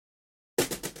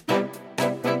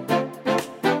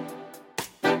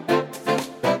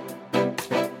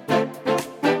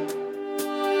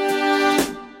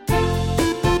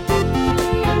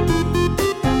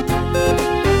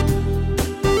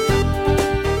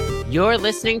You're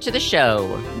listening to the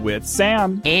show with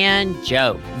Sam and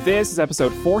Joe. This is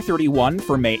episode 431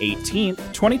 for May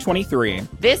 18th, 2023.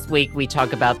 This week we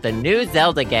talk about the new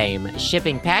Zelda game,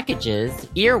 shipping packages,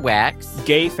 earwax,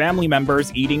 gay family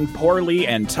members eating poorly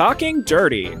and talking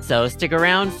dirty. So stick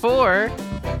around for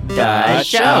the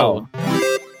show.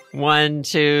 1,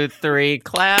 2, 3,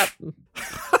 clap.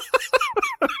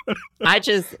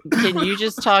 Can you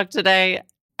just talk today?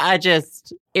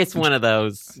 It's one of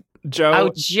those. Joe, I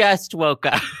just woke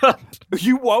up.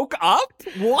 You woke up?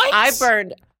 What?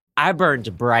 I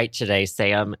burned bright today,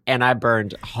 Sam, and I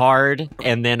burned hard,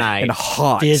 and then I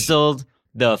fizzled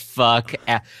the fuck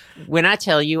out. When I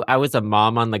tell you I was a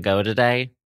mom on the go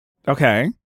today.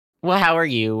 Okay. Well, how are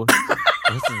you?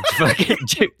 Let's fucking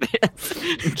do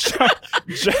this.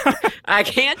 I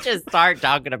can't just start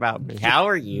talking about me. How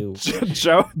are you?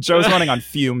 Joe's running on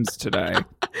fumes today.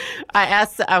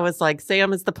 I was like,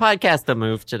 Sam, is the podcast the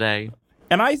move today?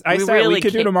 And I said really we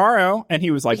could do tomorrow. And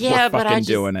he was like, yeah, we're fucking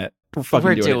doing it.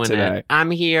 We're doing it today.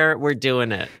 I'm here. We're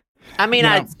doing it. I mean,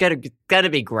 it's gonna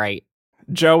be great.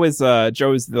 Joe is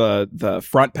the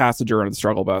front passenger on the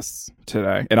struggle bus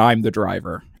today. And I'm the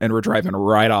driver. And we're driving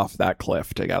right off that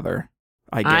cliff together.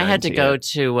 I had to go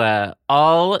to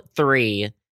all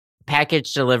 3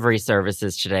 package delivery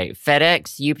services today: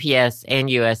 FedEx, UPS, and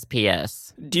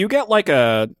USPS. Do you get like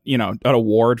an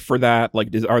award for that?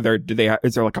 Like, is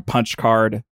there like a punch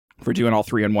card for doing all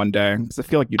 3 in one day? Because I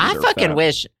feel like you deserve that.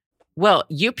 Wish. Well,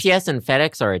 UPS and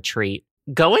FedEx are a treat.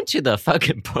 Going to the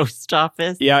fucking post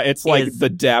office. Yeah, it's like the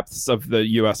depths of the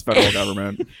U.S. federal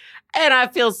government. And I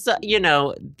feel so,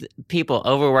 people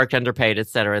overworked, underpaid, et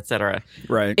cetera, et cetera.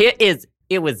 Right.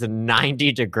 It was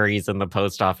 90 degrees in the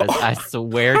post office. I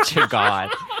swear to God.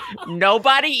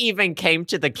 Nobody even came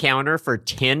to the counter for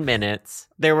 10 minutes.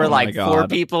 There were 4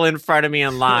 people in front of me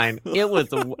in line.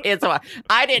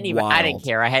 I didn't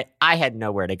care. I had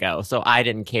nowhere to go, so I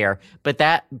didn't care. But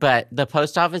the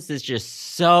post office is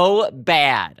just so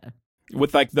bad.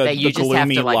 With like the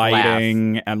gloomy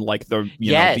lighting laugh. And like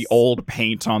the old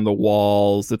paint on the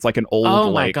walls. It's like an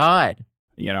old my God.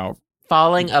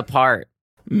 Falling apart.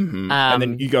 Mm-hmm. And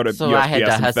then you go to USPS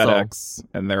and FedEx,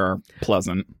 and they're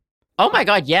pleasant. Oh my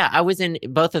God, yeah. I was in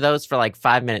both of those for like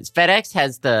 5 minutes. FedEx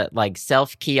has the like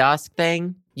self-kiosk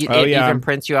thing. It even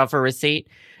prints you off a receipt.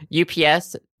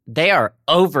 UPS, they are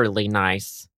overly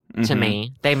nice to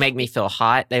me. They make me feel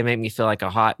hot. They make me feel like a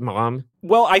hot mom.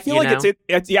 Well, I feel like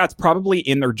it's probably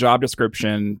in their job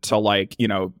description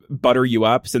to butter you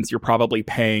up, since you're probably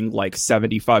paying like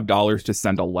 $75 to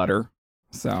send a letter.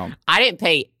 So I didn't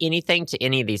pay anything to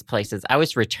any of these places. I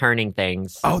was returning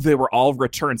things. Oh, they were all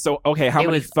returned. So, okay, how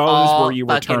many phones were you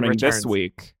returning this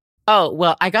week? Oh,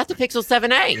 well, I got the Pixel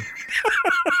 7a.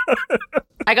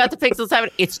 I got the Pixel 7.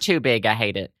 It's too big. I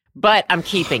hate it. But I'm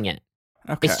keeping it.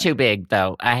 Okay. It's too big,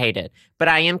 though. I hate it. But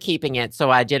I am keeping it. So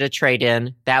I did a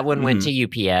trade-in. That one went to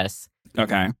UPS.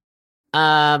 Okay.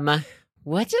 I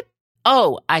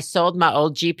sold my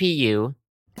old GPU.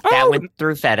 That went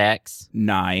through FedEx.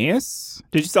 Nice.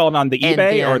 Did you sell it on the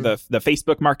eBay or the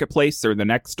Facebook Marketplace or the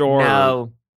Nextdoor?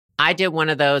 No. I did one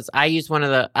of those. I used one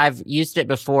of I've used it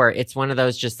before. It's one of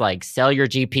those just like sell your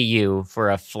GPU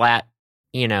for a flat,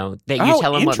 that you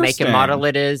tell them what make and model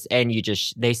it is, and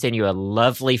they send you a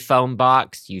lovely foam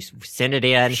box. You send it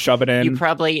in. Shove it in.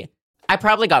 I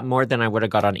probably got more than I would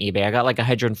have got on eBay. I got like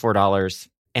 $104,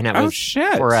 and it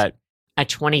was for a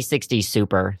 2060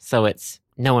 Super. So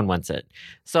no one wants it.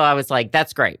 So I was like,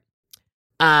 that's great.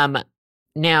 Now,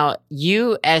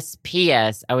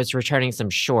 USPS, I was returning some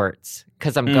shorts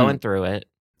because I'm going through it.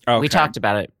 Okay. We talked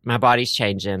about it. My body's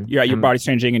changing. Yeah, your body's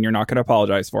changing and you're not going to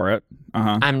apologize for it.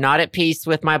 Uh-huh. I'm not at peace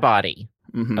with my body.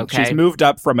 Mm-hmm. Okay. She's moved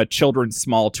up from a children's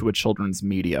small to a children's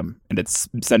medium, and it's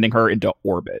sending her into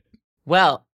orbit.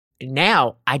 Well,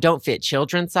 now I don't fit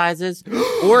children's sizes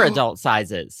or adult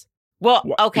sizes. Well,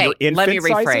 okay, let me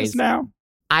rephrase. Now?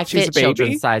 I fit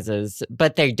children's sizes,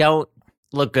 but they don't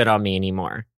look good on me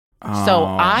anymore. Oh.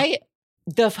 So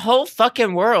the whole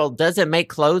fucking world doesn't make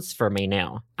clothes for me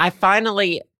now. I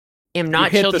finally am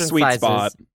not children's sizes.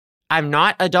 Spot. I'm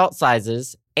not adult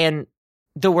sizes, and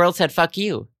the world said, fuck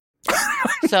you.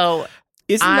 So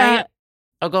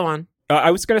Oh, go on.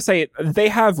 I was going to say, they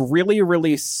have really,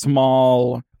 really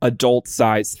small adult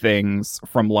size things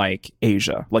from like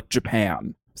Asia, like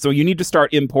Japan. So you need to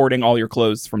start importing all your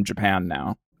clothes from Japan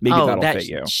now. Maybe that'll fit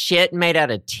you. Shit made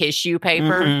out of tissue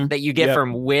paper that you get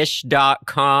from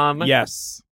wish.com.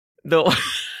 Yes.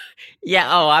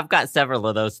 I've got several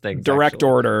of those things. Direct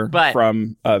order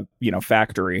from a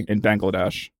factory in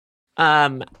Bangladesh.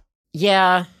 I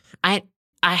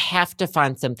have to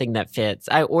find something that fits.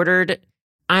 I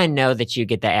I know that you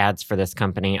get the ads for this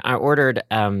company. I ordered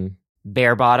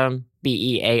Bear Bottom,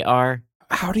 BEAR.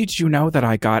 How did you know that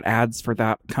I got ads for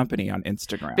that company on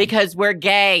Instagram? Because we're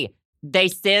gay. They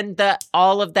send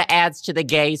all of the ads to the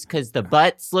gays because the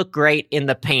butts look great in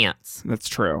the pants. That's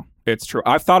true. It's true.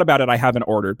 I've thought about it. I haven't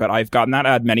ordered, but I've gotten that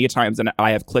ad many times, and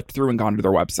I have clicked through and gone to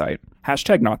their website.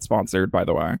 Hashtag not sponsored, by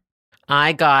the way.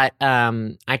 I got,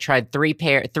 I tried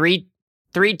three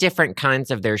different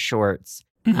kinds of their shorts.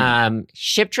 Mm-hmm.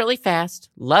 Shipped really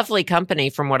fast. Lovely company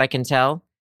from what I can tell.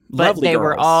 But Lovely they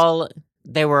girls.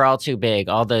 were all too big.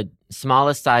 All the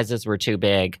smallest sizes were too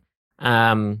big.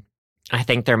 I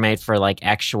think they're made for like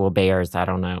actual bears. I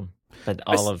don't know. But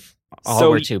all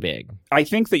were too big. I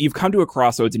think that you've come to a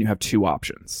crossroads and you have two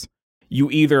options. You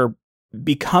either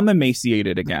become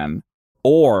emaciated again,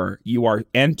 or you are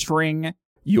entering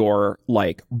your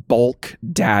like bulk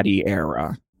daddy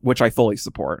era, which I fully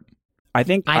support. I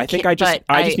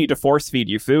just need to force feed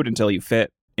you food until you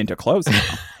fit into clothes now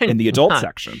in the adult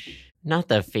section. Not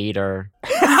the feeder.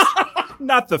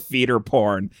 Not the feeder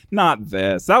porn. Not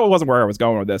this. That wasn't where I was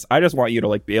going with this. I just want you to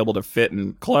like be able to fit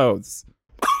in clothes.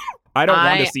 I don't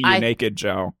want to see you naked,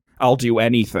 Joe. I'll do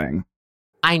anything.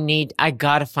 I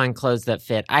gotta find clothes that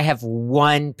fit. I have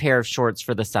one pair of shorts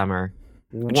for the summer.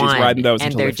 And she's riding those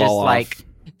until they fall off. Like,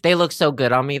 they look so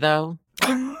good on me though.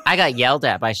 I got yelled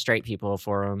at by straight people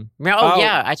for them. Oh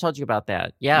yeah, I told you about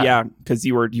that. Yeah. Yeah, because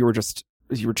you were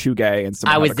too gay and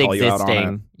someone had to call you out on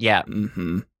it. Yeah.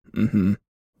 Mm-hmm. Mm-hmm.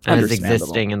 I was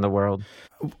existing in the world.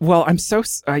 Well,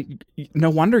 no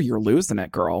wonder you're losing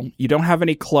it, girl. You don't have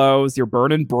any clothes. You're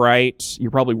burning bright. You're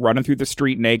probably running through the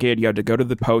street naked. You had to go to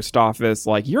the post office.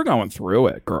 Like, you're going through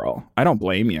it, girl. I don't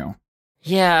blame you.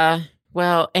 Yeah.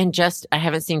 Well, and I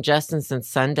haven't seen Justin since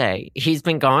Sunday. He's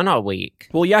been gone all week.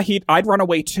 Well, yeah, I'd run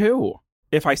away too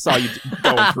if I saw you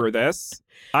going through this.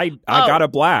 I got a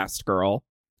blast, girl.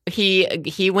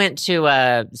 He went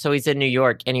to so he's in New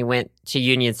York and he went to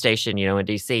Union Station, in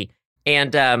DC.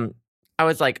 And I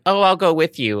was like, "Oh, I'll go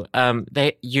with you."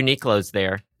 Uniqlo's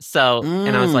there. So,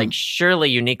 and I was like,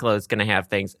 "Surely Uniqlo's going to have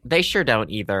things." They sure don't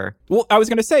either. Well, I was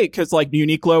going to say cuz like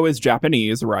Uniqlo is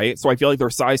Japanese, right? So I feel like their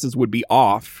sizes would be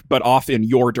off, but off in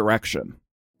your direction.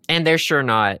 And they're sure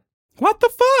not. What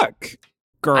the fuck?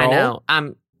 Girl. I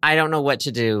know. I don't know what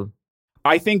to do.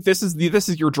 I think this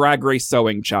is your Drag Race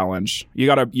sewing challenge. You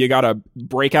gotta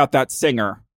break out that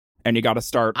singer, and you gotta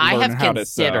start learning how to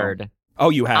sew. Oh,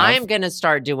 you have? I'm gonna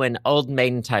start doing Old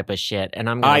Maiden type of shit, and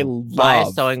I'm gonna buy a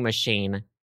sewing machine.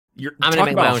 I'm gonna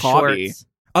make my own shorts.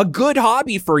 A good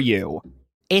hobby for you.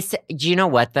 Do you know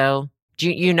what though?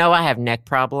 Do you know I have neck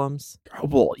problems?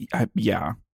 Well,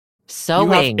 yeah.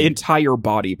 Sewing. You have entire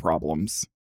body problems.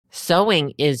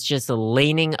 Sewing is just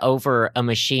leaning over a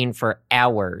machine for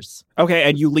hours. Okay,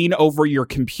 and you lean over your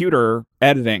computer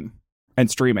editing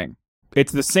and streaming.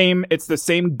 It's the same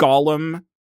Gollum.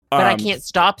 But I can't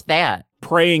stop that.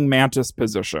 Praying mantis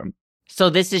position. So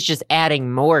this is just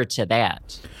adding more to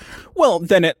that. Well,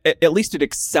 then at least it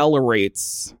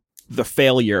accelerates the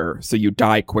failure so you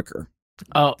die quicker.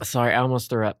 Oh, sorry, I almost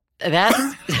threw up. That's...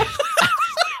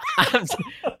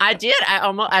 I did.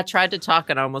 I tried to talk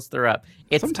and I almost threw up.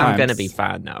 I'm going to be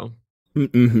fine, though.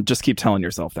 Just keep telling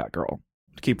yourself that, girl.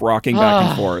 Keep rocking back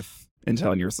and forth and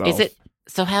telling yourself. Is it?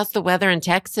 So how's the weather in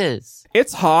Texas?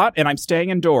 It's hot and I'm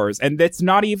staying indoors. And it's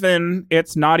not even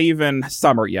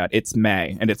summer yet. It's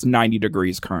May and it's 90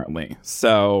 degrees currently.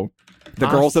 So the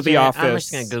girls at the office... I'm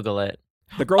just going to Google it.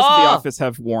 The girls at the office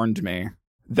have warned me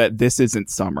that this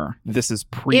isn't summer. This is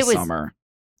pre-summer.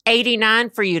 It was 89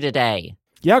 for you today.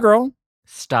 Yeah, girl.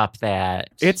 Stop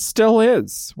that. It still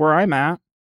is where I'm at.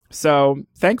 So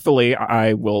thankfully,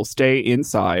 I will stay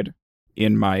inside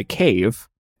in my cave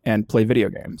and play video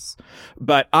games.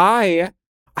 But I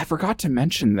forgot to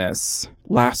mention this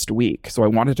last week, so I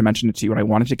wanted to mention it to you, and I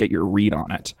wanted to get your read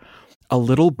on it. A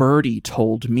little birdie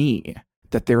told me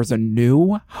that there's a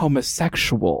new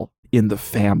homosexual in the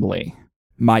family,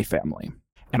 my family.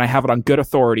 And I have it on good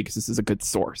authority because this is a good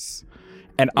source.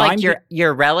 And like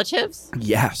your relatives?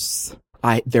 Yes.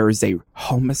 There is a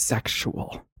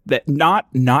homosexual that not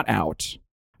out,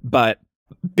 but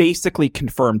basically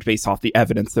confirmed based off the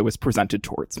evidence that was presented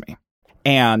towards me.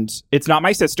 And it's not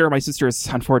my sister. My sister is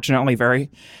unfortunately very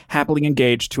happily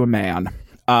engaged to a man,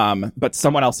 but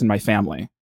someone else in my family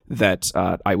that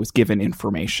I was given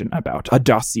information about, a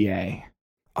dossier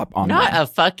up on. Not a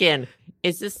fucking.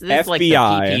 Is this FBI. like the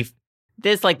PP?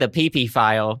 This like the PP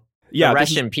file. Yeah, the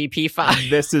Russian PP file.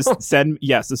 This is this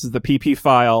is the PP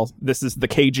file. This is the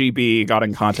KGB got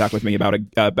in contact with me about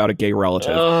a gay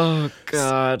relative. Oh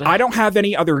God! I don't have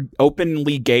any other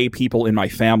openly gay people in my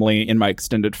family, in my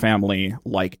extended family.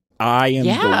 Like I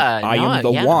am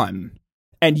the one.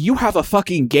 And you have a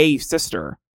fucking gay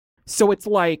sister. So it's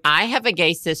like, I have a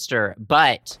gay sister,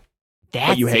 but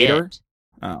that's you hate it. her?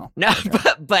 Oh. No,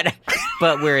 okay.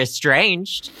 but we're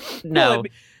estranged. No. Well,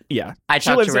 yeah. I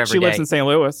talk to her every day. She lives in St.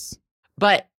 Louis.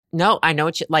 But no, I know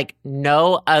what you like.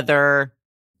 No other,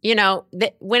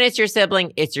 when it's your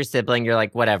sibling, You're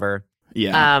like, whatever.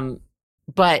 Yeah.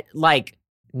 But like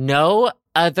no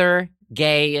other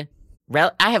gay.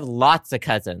 I have lots of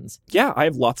cousins. Yeah, I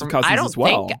have lots of cousins as well.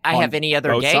 I don't think I have any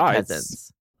other gay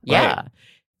cousins. Yeah. Right.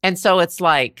 And so it's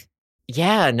like,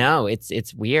 yeah, no,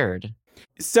 it's weird.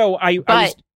 So I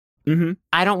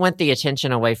don't want the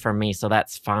attention away from me, so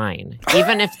that's fine.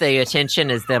 Even if the attention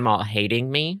is them all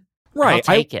hating me, right.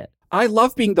 I'll take it. I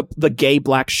love being the gay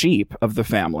black sheep of the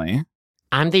family.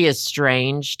 I'm the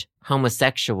estranged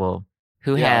homosexual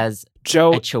who has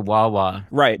Joe, a chihuahua.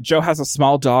 Right. Joe has a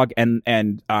small dog and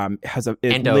has a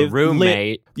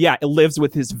roommate. It lives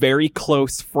with his very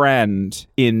close friend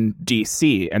in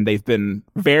DC, and they've been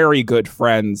very good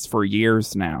friends for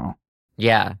years now.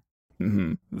 Yeah.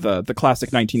 Mm-hmm. The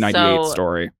classic 1998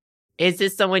 story. Is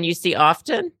this someone you see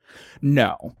often?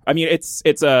 No. I mean, it's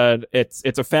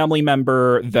a family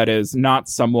member that is not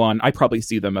someone I probably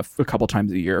see them a couple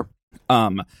times a year.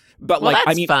 But well, like, that's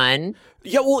I mean, fun.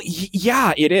 Yeah, well,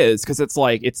 yeah, it is, because it's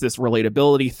like it's this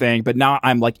relatability thing. But now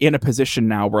I'm like in a position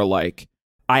now where like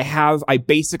I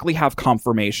basically have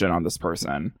confirmation on this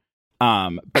person.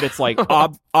 But it's like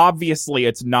obviously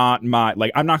it's not my,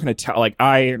 like, I'm not going to tell, like,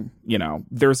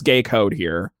 there's gay code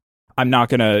here. I'm not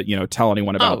going to, tell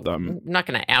anyone about them. I'm not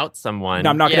going to out someone.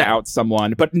 No, I'm not going to out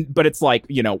someone. But it's like,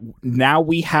 now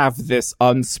we have this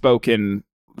unspoken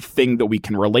thing that we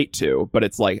can relate to. But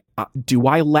it's like, do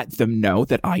I let them know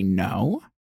that I know?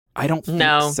 I don't think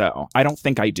so. I don't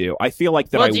think I do. I feel like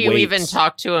that do you even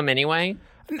talk to them anyway?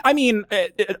 I mean,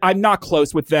 I'm not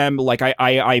close with them. Like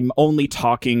I'm only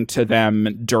talking to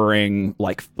them during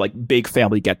like big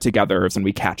family get-togethers, and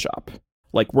we catch up.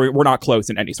 Like we're not close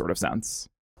in any sort of sense.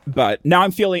 But now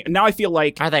I feel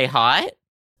like, are they hot?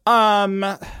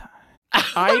 I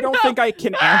don't think I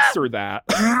can answer that.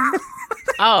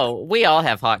 Oh, we all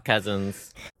have hot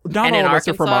cousins. Not all of us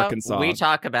are from Arkansas. We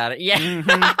talk about it. Yeah.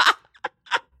 Mm-hmm.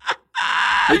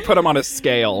 We put them on a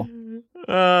scale.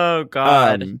 Oh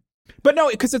God. But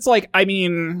no, because it's like, I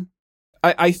mean,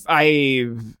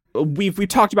 we've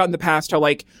talked about in the past how,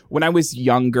 like, when I was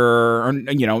younger, or,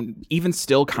 even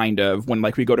still kind of, when,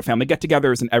 like, we go to family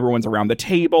get-togethers and everyone's around the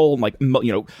table, and, like,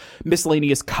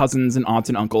 miscellaneous cousins and aunts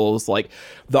and uncles, like,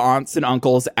 the aunts and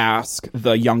uncles ask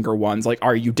the younger ones, like,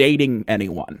 are you dating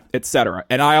anyone, etc.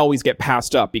 And I always get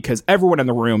passed up because everyone in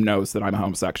the room knows that I'm a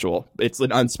homosexual. It's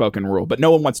an unspoken rule, but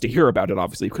no one wants to hear about it,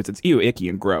 obviously, because it's icky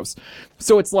and gross.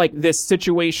 So it's like this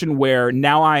situation where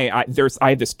now I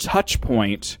have this touch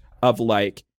point of,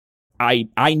 like,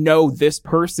 I know this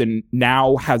person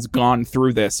now has gone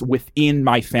through this within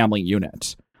my family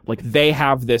unit. Like, they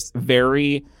have this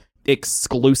very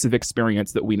exclusive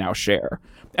experience that we now share.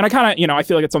 And I kind of, I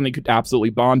feel like it's something you could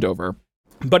absolutely bond over.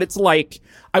 But it's like,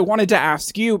 I wanted to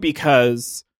ask you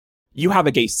because you have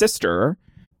a gay sister,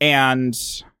 and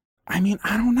I mean,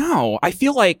 I don't know. I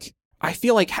feel like,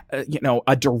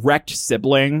 a direct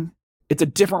sibling, it's a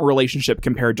different relationship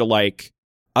compared to, like,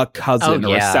 a cousin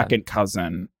or a second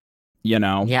cousin.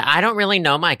 Yeah, I don't really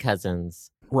know my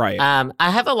cousins. Right. I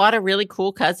have a lot of really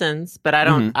cool cousins, but I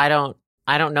don't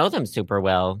know them super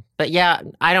well. But yeah,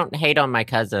 I don't hate on my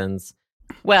cousins.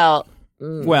 Well,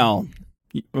 I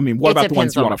mean, what about the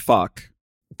ones you want to fuck?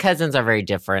 Cousins are very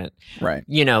different. Right.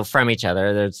 From each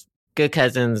other. There's good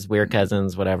cousins, weird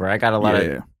cousins, whatever. I got a lot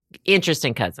of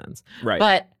interesting cousins. Right.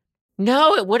 But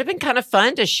no, it would have been kind of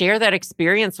fun to share that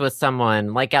experience with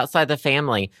someone, like, outside the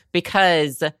family,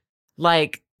 because,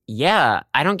 like, yeah,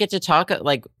 I don't get to talk,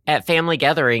 like, at family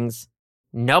gatherings.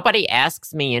 Nobody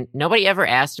asks me, and nobody ever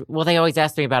asked. Well, they always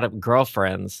ask me about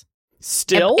girlfriends.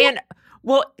 Still?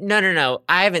 No.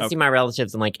 I haven't seen my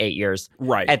relatives in like 8 years.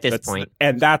 Right. At this point.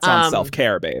 And that's on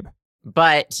self-care, babe.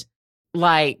 But,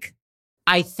 like,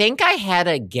 I think I had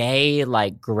a gay,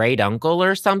 like, great uncle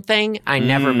or something. I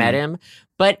never met him.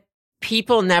 But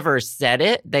people never said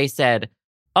it. They said,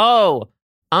 oh,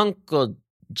 Uncle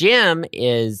Jim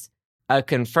is a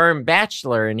confirmed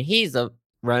bachelor, and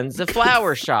runs a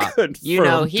flower shop. He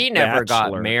never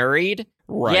got married.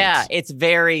 Right. Yeah, it's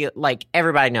very, like,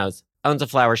 everybody knows. Owns a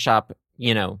flower shop,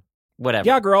 whatever.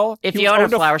 Yeah, girl. If you own a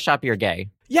flower shop, you're gay.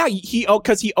 Yeah,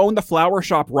 because he owned the flower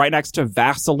shop right next to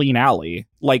Vaseline Alley.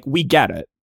 Like, we get it.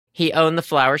 He owned the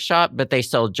flower shop, but they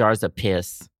sold jars of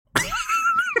piss.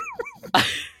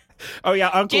 Oh yeah,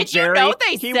 Uncle Did Jerry. you know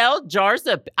they sell jars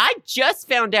of? I just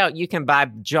found out you can buy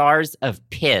jars of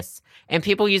piss, and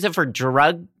people use it for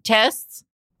drug tests.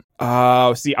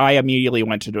 Oh, see, I immediately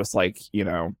went to just like,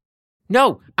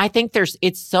 No, I think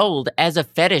it's sold as a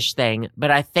fetish thing, but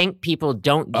I think people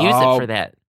don't use it for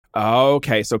that.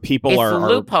 Okay, so people it's are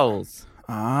loopholes.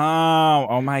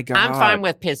 Oh my God. I'm fine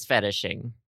with piss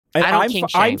fetishing. I don't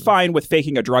kink shame. I'm fine with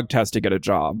faking a drug test to get a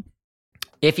job.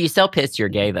 If you sell piss, you're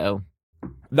gay, though.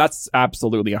 That's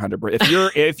absolutely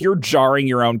 100%. If you're jarring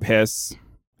your own piss,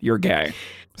 you're gay.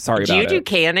 Sorry about it. Do you do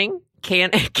canning?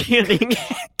 Canning?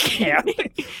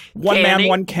 One man,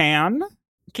 one can?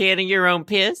 Canning your own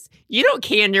piss? You don't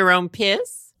can your own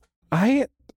piss?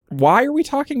 Why are we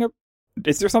talking?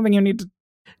 Is there something you need to?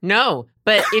 No,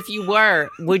 but if you were,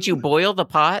 would you boil the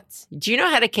pots? Do you know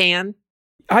how to can?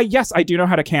 Yes, I do know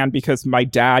how to can because my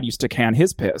dad used to can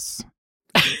his piss.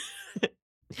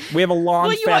 We have a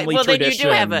long family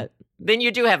tradition. Then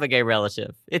you do have a gay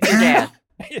relative. It's your dad.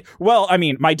 Well, I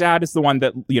mean, my dad is the one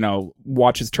that,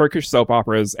 watches Turkish soap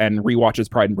operas and rewatches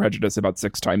Pride and Prejudice about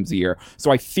 6 times a year.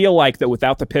 So I feel like that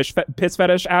without the piss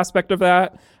fetish aspect of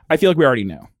that, I feel like we already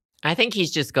knew. I think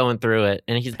he's just going through it,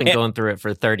 and he's been going through it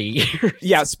for 30 years.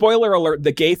 Yeah, spoiler alert,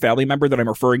 the gay family member that I'm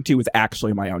referring to is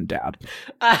actually my own dad.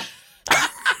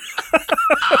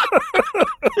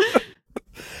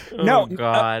 No,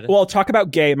 God. Well, talk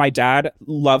about gay. My dad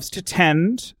loves to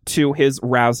tend to his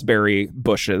raspberry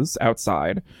bushes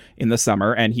outside in the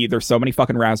summer, and there's so many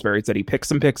fucking raspberries that he picks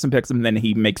them, and then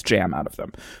he makes jam out of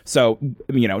them. So,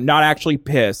 not actually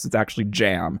piss, it's actually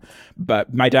jam.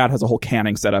 But my dad has a whole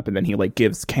canning setup, and then he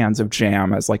gives cans of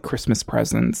jam as Christmas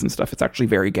presents and stuff. It's actually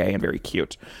very gay and very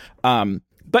cute.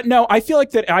 But no, I feel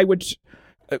like that I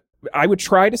would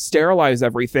try to sterilize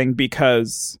everything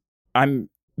because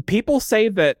people say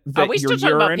that are we still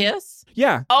talking about piss?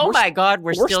 Yeah. Oh my God,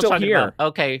 we're still talking here. about.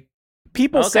 Okay.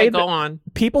 People say go on.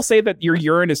 People say that your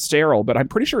urine is sterile, but I'm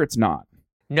pretty sure it's not.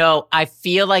 No, I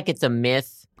feel like it's a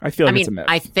myth. It's a myth.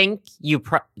 I think you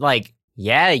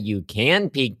you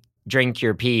can drink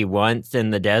your pee once in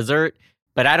the desert,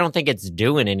 but I don't think it's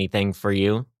doing anything for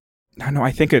you. No,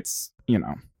 I think it's,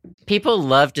 People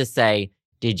love to say,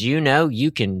 "Did you know you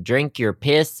can drink your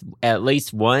piss at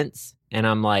least once?" And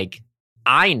I'm like,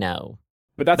 I know.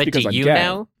 But that's because I'm gay. Do you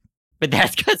know? But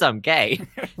that's because I'm gay.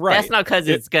 Right. That's not because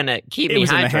it's going to keep me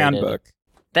hydrated. In the handbook.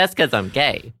 That's because I'm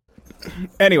gay.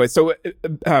 Anyway, so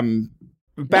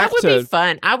that would be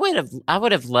fun. I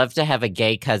would have loved to have a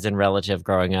gay cousin relative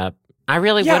growing up. I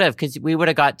really would have, because we would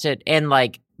have got to, and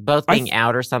both being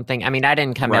out or something. I mean, I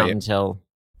didn't come out until,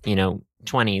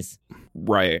 20s.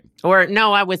 Right. Or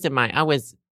no, I was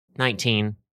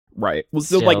 19. Right. Well,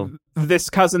 so this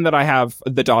cousin that I have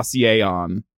the dossier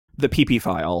on, the PP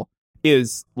file,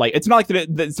 is it's not like that.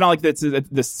 It's not like this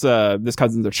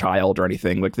cousin's a child or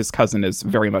anything. This cousin is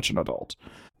very much an adult.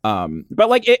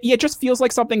 But it just feels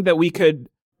like something that we could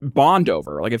bond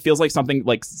over. It feels like something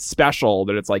special,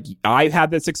 that it's I've had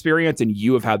this experience and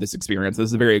you have had this experience. This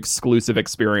is a very exclusive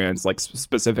experience,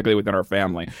 specifically within our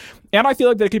family. And I feel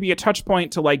like that could be a touch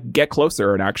point to get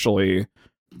closer and actually,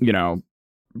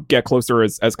 get closer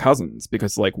as cousins,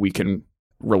 because we can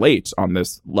relate on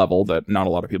this level that not a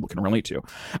lot of people can relate to.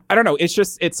 I don't know.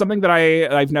 It's something that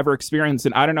I've never experienced,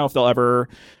 and I don't know if they'll ever,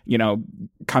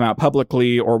 come out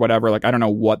publicly or whatever. I don't know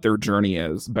what their journey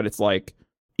is, but it's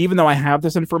even though I have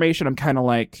this information, I'm kind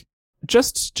of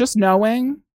just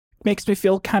knowing makes me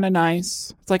feel kind of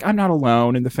nice. It's I'm not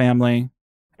alone in the family,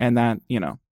 and that,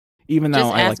 even though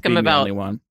I like being the only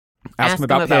one. Ask him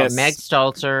about Meg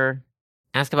Stalter.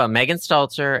 Ask about Megan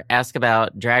Stalter. Ask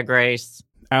about Drag Race.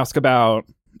 Ask about,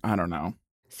 I don't know.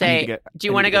 Say, do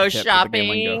you want to go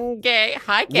shopping, gay?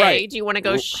 Hi, gay. Right. Do you want to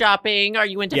go shopping? Are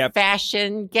you into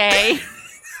fashion, gay?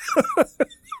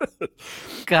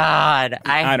 God,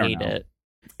 I hate it.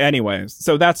 Anyways,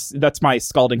 so that's my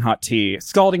scalding hot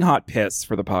piss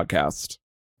for the podcast.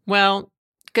 Well,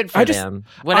 good for them.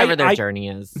 Whatever their journey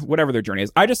is. Whatever their journey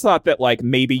is. I just thought that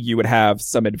maybe you would have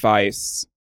some advice.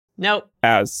 Nope.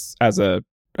 As a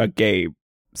gay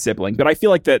sibling, but I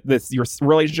feel like that your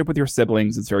relationship with your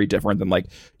siblings is very different than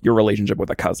your relationship with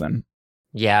a cousin.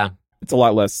 Yeah, it's a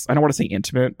lot less. I don't want to say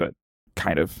intimate, but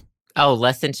kind of. Oh,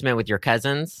 less intimate with your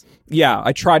cousins? Yeah,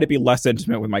 I try to be less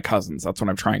intimate with my cousins. That's what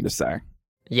I'm trying to say.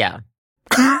 Yeah.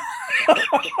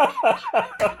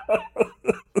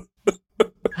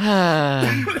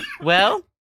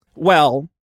 Well,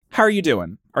 how are you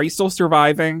doing? Are you still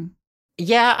surviving?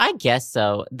 Yeah, I guess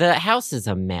so. The house is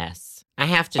a mess. I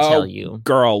have to tell you.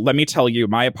 Girl, let me tell you,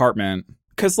 my apartment,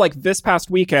 because this past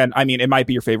weekend, I mean, it might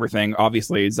be your favorite thing.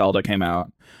 Obviously, Zelda came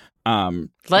out.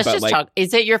 Let's just talk.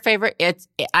 Is it your favorite?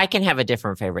 I can have a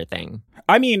different favorite thing.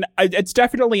 I mean, it's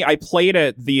definitely, I played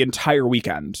it the entire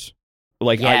weekend.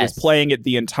 Like, yes. I was playing it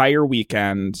the entire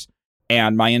weekend,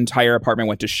 and my entire apartment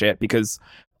went to shit because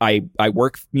I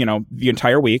work, the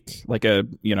entire week, like a,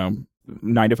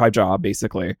 9-to-5 job,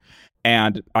 basically.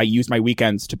 And I use my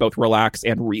weekends to both relax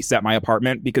and reset my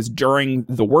apartment, because during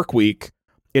the work week,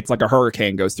 it's like a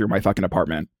hurricane goes through my fucking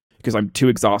apartment because I'm too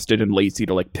exhausted and lazy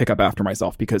to like pick up after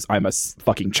myself because I'm a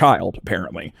fucking child,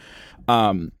 apparently.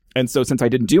 And so since I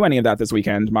didn't do any of that this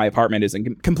weekend, my apartment is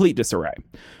in complete disarray.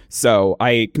 So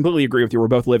I completely agree with you. We're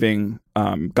both living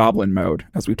goblin mode,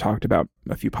 as we talked about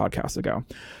a few podcasts ago.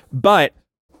 But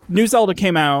new Zelda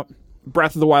came out,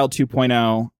 Breath of the Wild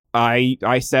 2.0.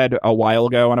 I said a while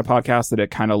ago on a podcast that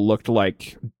it kind of looked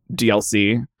like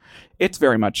DLC. It's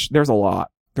very much, there's a lot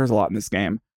in this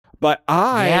game. But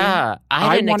I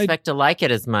didn't expect to like it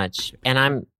as much, and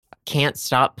I can't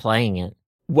stop playing it.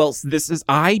 Well,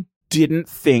 I didn't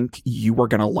think you were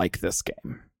going to like this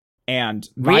game. And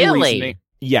my reasoning,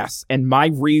 yes, and my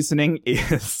reasoning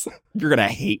is you're going to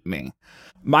hate me.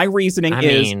 My reasoning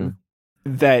is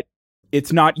that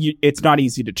it's not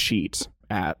easy to cheat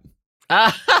at.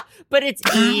 But it's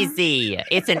easy.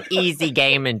 It's an easy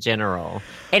game in general.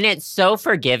 And it's so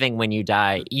forgiving when you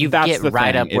die. You get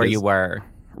right up where you were.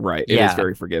 Right. It is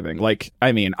very forgiving. Like,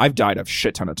 I mean, I've died a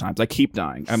shit ton of times. I keep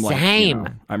dying. I'm Same.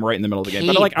 Like, I'm right in the middle of the game.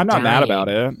 But like, I'm not mad about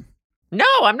it. No,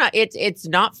 I'm not. It's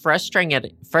not frustrating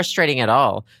at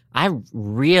all. I'm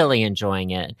really enjoying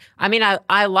it. I mean,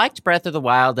 I liked Breath of the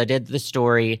Wild. I did the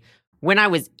story. When I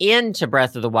was into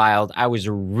Breath of the Wild, I was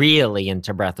really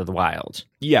into Breath of the Wild.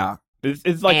 Yeah.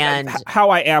 It's like how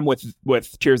I am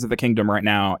with Tears of the Kingdom right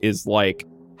now is like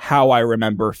how I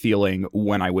remember feeling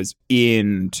when I was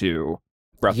into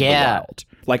Breath of the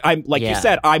Wild. Like you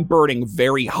said, I'm burning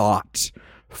very hot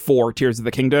for Tears of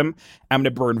the Kingdom. I'm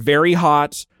going to burn very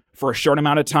hot for a short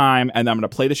amount of time, and then I'm going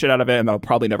to play the shit out of it, and I'll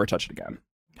probably never touch it again.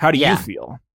 How do you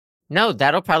feel? No,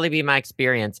 that'll probably be my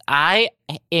experience. I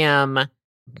am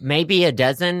maybe a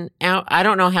dozen out. I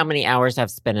don't know how many hours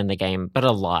I've spent in the game, but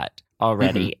a lot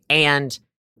already. Mm-hmm. And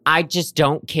I just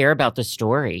don't care about the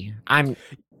story. I'm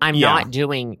not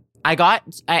doing. I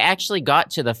actually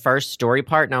got to the first story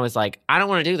part, and I was like, I don't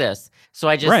want to do this. So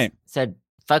I just said,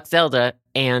 fuck Zelda,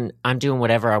 and I'm doing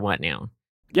whatever I want now.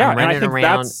 Yeah, I'm running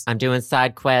around. I'm doing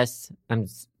side quests. I'm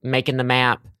making the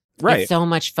map. Right. It's so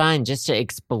much fun just to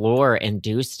explore and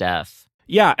do stuff.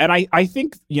 Yeah, and I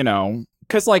think,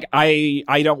 because like I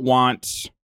don't want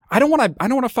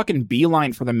to fucking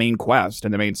beeline for the main quest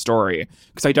and the main story,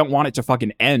 because I don't want it to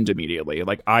fucking end immediately.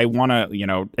 Like, I want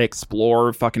to,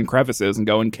 explore fucking crevices and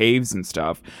go in caves and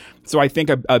stuff. So I think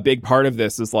a big part of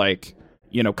this is like,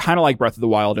 kind of like Breath of the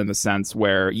Wild in the sense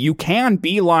where you can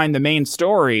beeline the main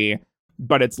story,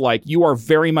 but it's like you are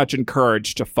very much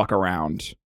encouraged to fuck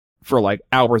around for like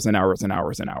hours and hours and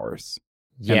hours and hours.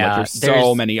 Yeah, and like, there's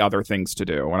so many other things to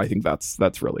do, and I think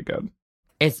that's really good.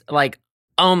 It's like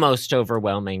almost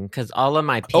overwhelming because all of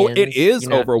my pins. Oh, it is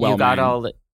overwhelming.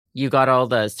 You got all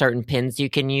the certain pins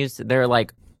you can use. They're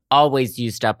like always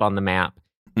used up on the map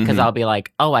because I'll be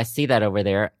like, oh, I see that over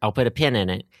there. I'll put a pin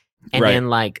in it, and then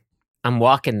like I'm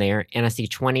walking there and I see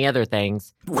 20 other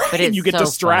things. Right, but you get so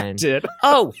distracted. Fun.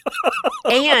 Oh,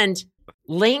 and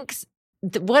Link's.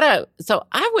 It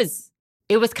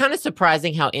was kind of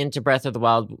surprising how into Breath of the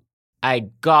Wild I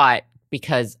got,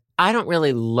 because I don't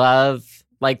really love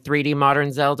like 3D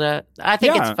modern Zelda. I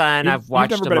think it's fun. I've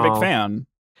watched them all. You've never been a big fan.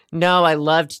 No, I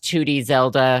loved 2D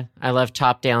Zelda. I love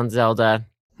top-down Zelda.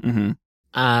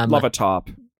 Mm-hmm.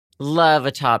 Love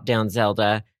a top-down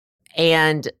Zelda.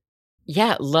 And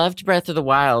loved Breath of the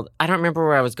Wild. I don't remember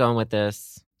where I was going with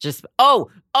this. Just,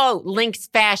 Link's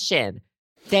fashion.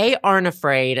 They aren't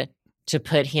afraid to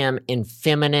put him in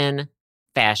feminine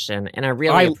fashion, and I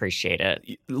really appreciate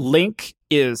it. Link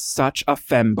is such a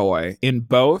femboy in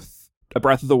both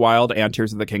Breath of the Wild and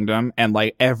Tears of the Kingdom, and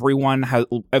like everyone has,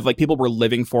 like people were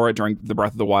living for it during the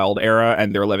Breath of the Wild era,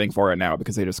 and they're living for it now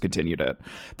because they just continued it.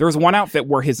 There was one outfit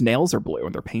where his nails are blue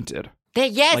and they're painted.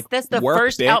 Yes, that's the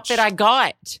first outfit I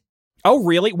got. Oh,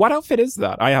 really? What outfit is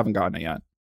that? I haven't gotten it yet.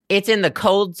 It's in the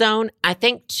cold zone. I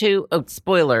think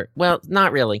spoiler. Well,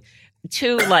 not really.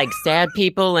 2 like sad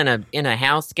people in a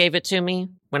house gave it to me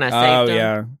when I saved them. Oh,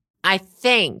 yeah. I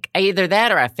think either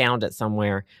that or I found it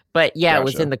somewhere. But yeah, Gotcha. It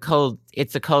was in the cold.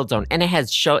 It's a cold zone, and it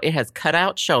has cut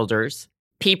out shoulders,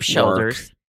 peep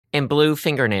shoulders, and blue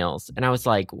fingernails. And I was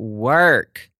like,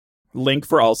 work. Link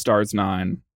for All Stars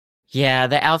 9. Yeah,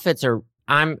 the outfits are.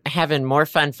 I'm having more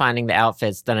fun finding the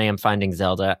outfits than I am finding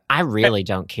Zelda. I really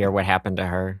don't care what happened to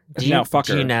her. Do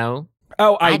you know?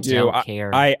 Oh, I do. Don't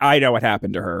care. I know what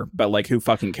happened to her, but like, who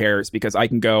fucking cares? Because I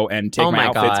can go and take my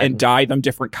outfits God. and dye them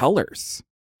different colors.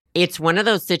 It's one of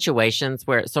those situations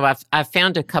where, so I've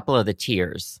found a couple of the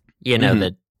tiers, you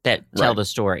know, that tell the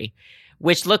story,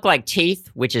 which look like teeth,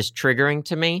 which is triggering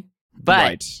to me.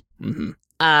 But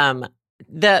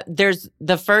there's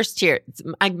the first tier.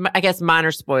 I guess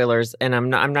minor spoilers, and I'm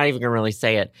not even gonna really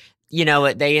say it. You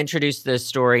know, they introduce the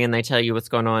story and they tell you what's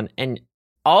going on, and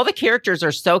all the characters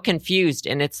are so confused,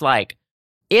 and it's like,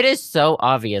 it is so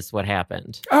obvious what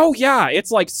happened. Oh yeah,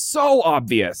 it's like so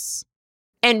obvious.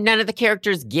 And none of the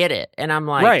characters get it. And I'm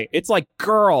like, right. It's like,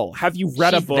 girl, have you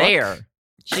read a book?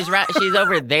 She's there. She's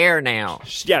over there now.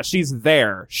 Yeah, she's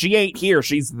there. She ain't here.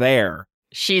 She's there.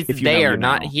 She's there,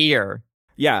 not here.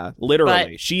 Yeah,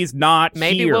 literally. But she's not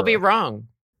maybe here. Maybe we'll be wrong.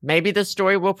 Maybe the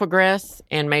story will progress,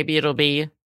 and maybe it'll be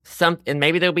and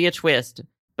maybe there'll be a twist.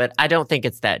 But I don't think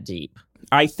it's that deep.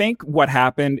 I think what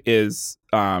happened is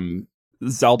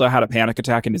Zelda had a panic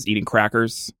attack and is eating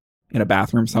crackers in a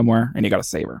bathroom somewhere, and you gotta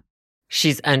save her.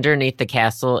 She's underneath the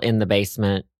castle in the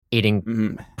basement,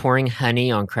 pouring honey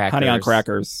on crackers. Honey on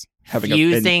crackers.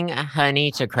 Fusing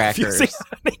honey to crackers. Fusing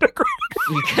honey to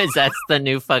crackers. Because that's the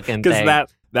new fucking thing. Because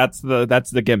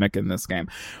that's the gimmick in this game.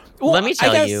 Well, let me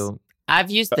tell you,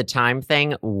 I've used the time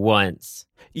thing once.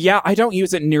 Yeah, I don't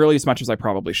use it nearly as much as I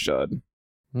probably should.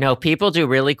 No, people do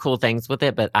really cool things with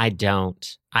it, but I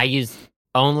don't. I use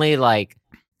only like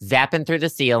zapping through the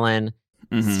ceiling,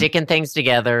 sticking things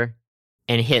together,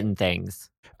 and hitting things.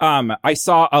 I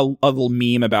saw a little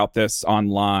meme about this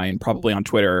online, probably on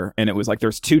Twitter, and it was like,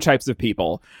 there's two types of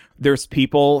people. There's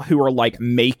people who are like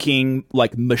making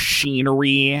like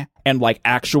machinery and like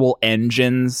actual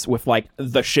engines with like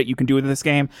the shit you can do with this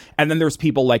game. And then there's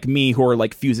people like me who are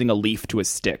like fusing a leaf to a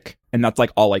stick. And that's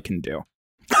like all I can do.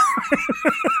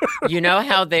 You know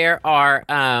how there are,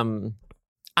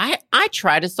 I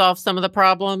try to solve some of the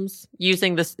problems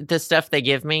using the stuff they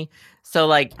give me. So,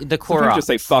 like, the Korok. You just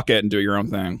say fuck it and do your own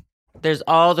thing. There's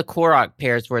all the Korok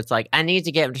pairs where it's like, I need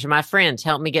to get to my friend.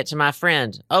 Help me get to my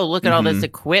friend. Oh, look at all this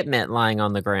equipment lying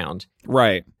on the ground.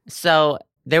 Right. So,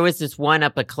 there was this one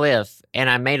up a cliff, and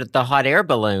I made the hot air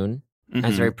balloon. I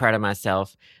was very proud of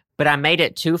myself. But I made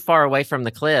it too far away from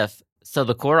the cliff, so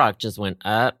the Korok just went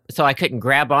up. So, I couldn't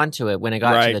grab onto it when it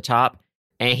got to the top.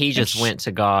 And he just went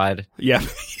to God. Yeah.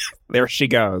 There she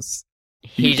goes.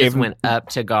 He just went up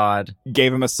to God.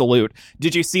 Gave him a salute.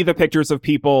 Did you see the pictures of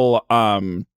people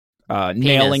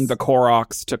nailing the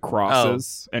Koroks to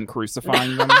crosses and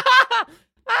crucifying them?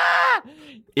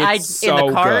 It's so in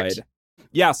the cart? good.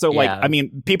 Yeah, so like, I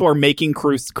mean, people are making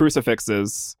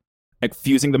crucifixes, like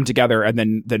fusing them together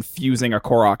and then fusing a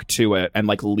Korok to it and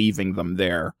like leaving them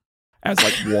there as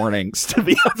like warnings to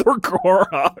the other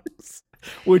Koroks,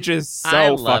 which is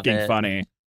so fucking funny.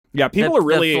 Yeah, people are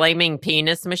really... The flaming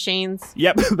penis machines?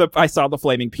 Yep, I saw the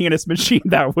flaming penis machine.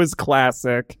 That was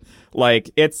classic. Like,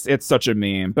 it's such a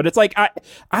meme. But it's like,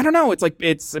 I don't know. It's like,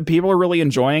 people are really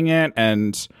enjoying it.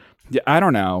 And I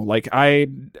don't know. Like, I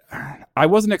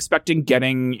wasn't expecting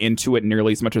getting into it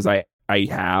nearly as much as I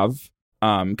have.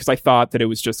 Because I thought that it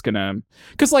was just gonna...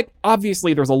 Because, like,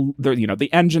 obviously the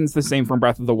engine's the same from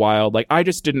Breath of the Wild. Like, I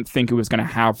just didn't think it was gonna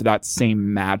have that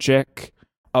same magic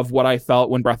of what I felt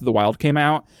when Breath of the Wild came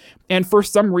out. And for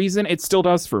some reason, it still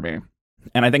does for me.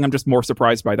 And I think I'm just more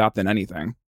surprised by that than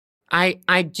anything.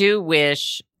 I do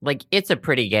wish, like, it's a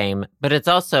pretty game, but it's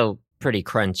also pretty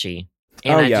crunchy.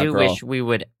 And wish we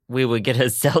would get a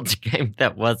Zelda game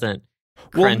that wasn't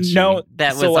crunchy.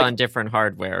 That was on different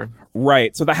hardware.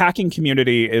 Right. So the hacking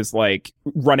community is like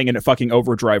running in a fucking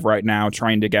overdrive right now,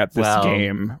 trying to get this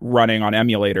game running on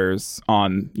emulators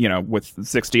on, with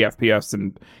 60 FPS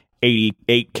and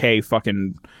 88K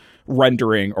fucking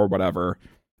rendering or whatever,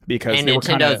 because and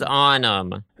Nintendo's on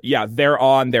them. Yeah, they're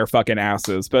on their fucking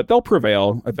asses, but they'll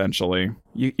prevail eventually.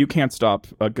 You can't stop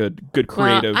a good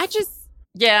creative.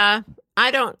 Well,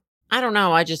 I don't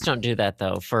know. I just don't do that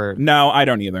though. No, I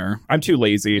don't either. I'm too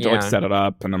lazy to like set it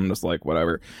up, and I'm just like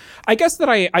whatever. I guess that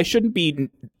I shouldn't be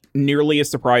nearly as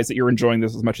surprised that you're enjoying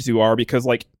this as much as you are, because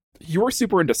like you were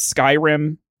super into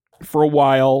Skyrim for a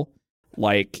while.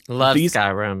 Like, love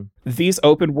Skyrim. These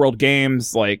open world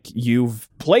games, like, you've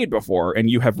played before and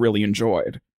you have really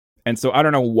enjoyed. And so I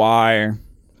don't know why.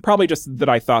 Probably just that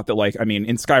I thought that, like, I mean,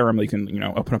 in Skyrim you can,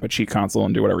 open up a cheat console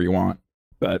and do whatever you want.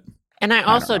 But and I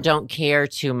also don't care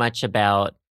too much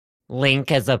about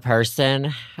Link as a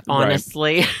person,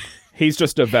 honestly. Right. He's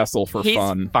just a vessel for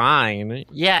fun. He's fine.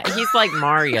 Yeah, he's like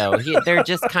Mario. They're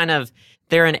just kind of,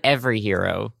 they're an every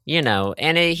hero,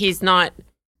 and he's not...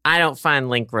 I don't find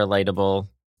Link relatable.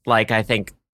 Like, I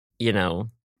think,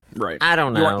 Right. I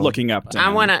don't know. You aren't looking up to him.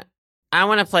 I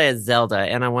want to play as Zelda,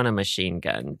 and I want a machine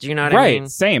gun. Do you know what I mean?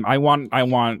 Right, same. I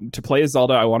want to play as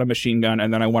Zelda. I want a machine gun,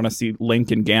 and then I want to see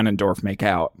Link and Ganondorf make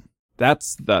out.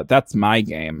 That's my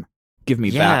game. Give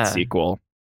me that sequel.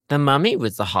 The Mummy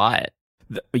was hot.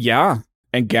 Yeah,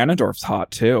 and Ganondorf's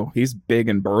hot too. He's big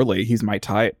and burly. He's my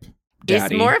type.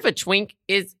 Daddy. Is more of a twink.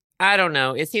 I don't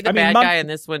know. Is he the bad guy in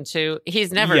this one too?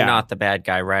 He's never not the bad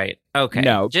guy, right? Okay,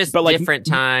 no, just but different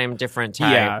time, different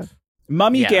type. Yeah.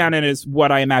 Mummy Ganon is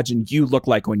what I imagine you look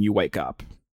like when you wake up.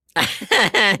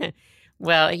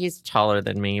 Well, he's taller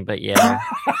than me, but yeah.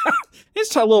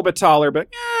 He's a little bit taller, but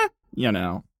you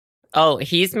know. Oh,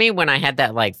 he's me when I had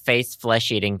that like face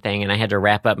flesh eating thing and I had to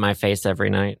wrap up my face every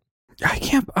night. I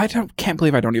can't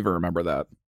believe I don't even remember that.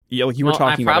 You were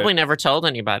talking about I probably never told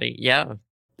anybody. Yeah.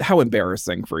 How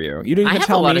embarrassing for you. You didn't even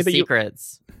tell me. I have a lot of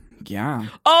secrets. Yeah.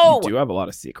 Oh! You do have a lot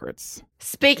of secrets.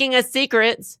 Speaking of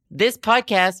secrets, this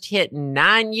podcast hit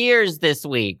 9 years this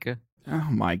week. Oh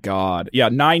my God. Yeah,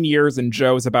 9 years and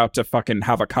Joe's about to fucking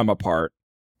have a come apart.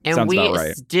 And Sounds we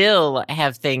right. still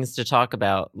have things to talk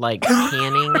about, like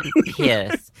canning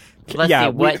piss. Let's see,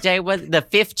 what day was it? The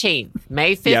 15th.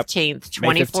 May 15th,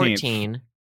 2014.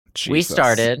 We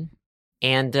started.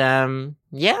 And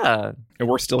yeah. And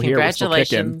we're still here.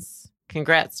 Congratulations.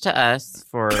 Congrats to us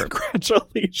for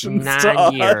Congratulations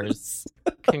 9 years.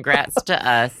 Congrats to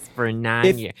us for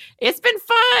 9 years. It's been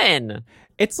fun.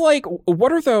 It's like,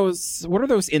 what are those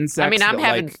insects? I mean, I'm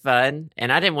having fun,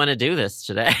 and I didn't want to do this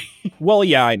today. Well,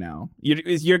 yeah, I know.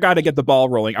 You got to get the ball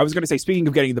rolling. I was going to say, speaking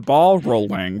of getting the ball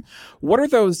rolling, what are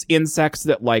those insects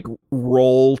that like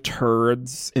roll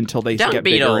turds until they get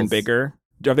bigger and bigger?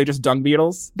 Are they just dung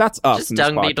beetles? That's us just in this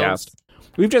podcast. Beetles.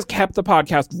 We've just kept the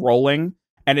podcast rolling,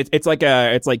 and it's like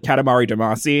Katamari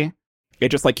Damacy. It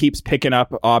just like keeps picking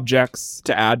up objects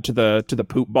to add to the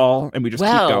poop ball, and we just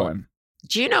keep going.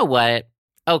 Do you know what?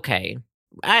 Okay.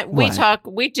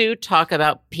 We do talk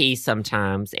about pee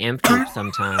sometimes and poop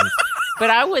sometimes.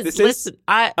 But I was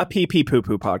a pee pee poo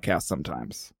poo podcast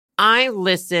sometimes. I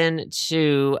listen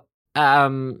to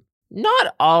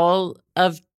not all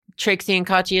of Trixie and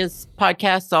Katya's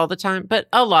podcasts all the time, but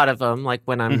a lot of them, like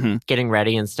when I'm getting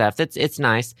ready and stuff. It's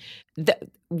nice.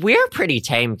 We're pretty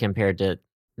tame compared to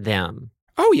them.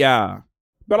 Oh yeah.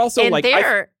 But also and like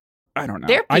I don't know.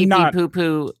 They're pee pee poo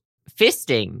poo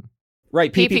fisting.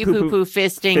 Right, pee pee poo poo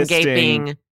fisting,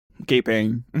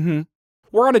 gaping. Mm-hmm.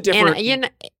 We're on a different.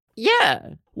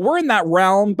 We're in that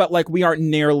realm, but like we aren't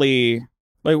nearly.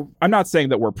 Like I'm not saying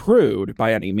that we're prude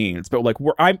by any means, but like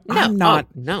I'm not.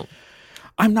 No.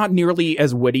 I'm not nearly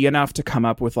as witty enough to come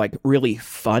up with like really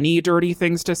funny, dirty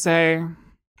things to say.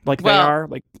 Like they are.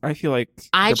 Like I feel like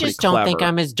I just don't think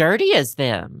I'm as dirty as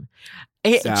them.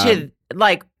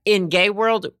 Like in gay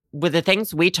world. With the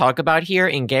things we talk about here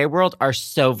in gay world are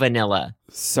so vanilla.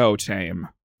 So tame.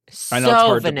 So I know it's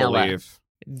hard vanilla. to believe.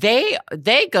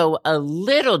 They go a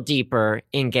little deeper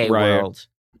in gay world.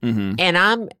 Mm-hmm.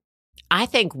 And I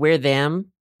think we're them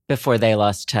before they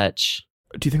lost touch.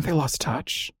 Do you think they lost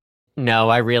touch? No,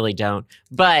 I really don't.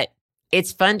 But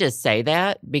it's fun to say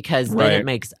that because then it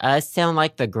makes us sound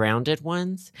like the grounded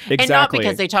ones. Exactly. And not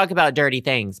because they talk about dirty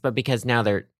things, but because now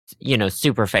they're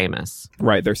super famous.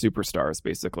 Right, they're superstars,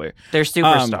 basically. They're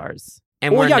superstars,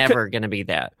 and we're never going to be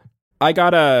that. I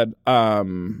got a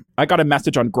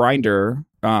message on Grindr,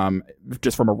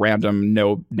 just from a random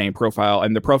no-name profile,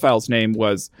 and the profile's name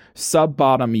was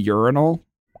Sub-Bottom Urinal,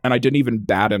 and I didn't even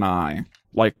bat an eye.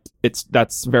 Like,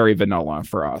 that's very vanilla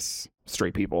for us,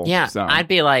 straight people. Yeah, so. I'd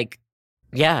be like,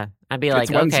 okay,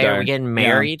 are we getting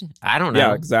married? Yeah. I don't know.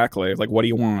 Yeah, exactly. Like, what do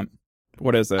you want?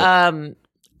 What is it?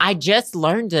 I just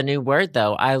learned a new word,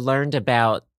 though. I learned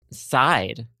about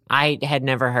side. I had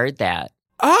never heard that.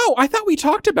 Oh, I thought we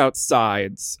talked about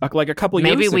sides like a couple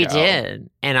years ago. Maybe we did,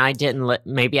 and I didn't.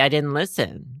 Maybe I didn't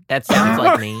listen. That sounds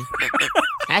like me.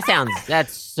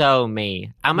 That's so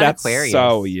me. I'm an Aquarius.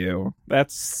 That's so you.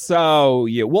 That's so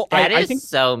you. Well, I think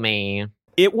so me.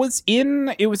 It was in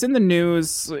the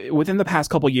news within the past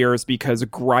couple years because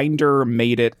Grindr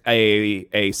made it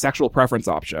a sexual preference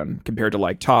option compared to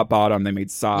like top bottom. They made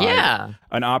side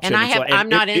an option.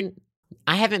 And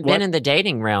I haven't been in the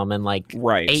dating realm in like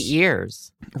 8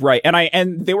 years. Right,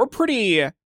 and they were pretty.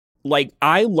 Like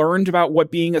I learned about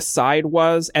what being a side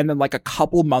was, and then like a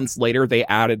couple months later they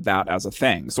added that as a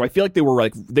thing. So I feel like they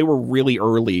were really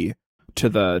early to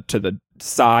the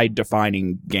side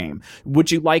defining game.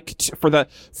 Would you like to, for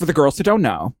the girls who don't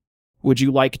know, would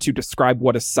you like to describe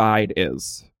what a side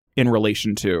is in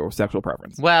relation to sexual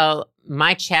preference? Well,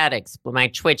 my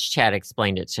Twitch chat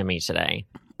explained it to me today.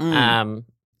 And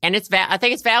it's I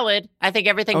think it's valid. I think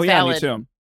everything's valid. Me too.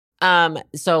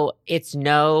 So it's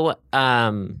no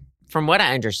from what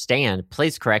I understand,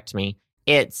 please correct me,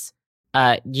 it's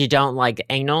you don't like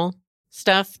anal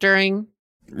stuff during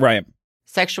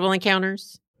sexual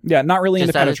encounters? Yeah, not really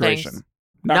into penetration.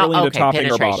 Not really into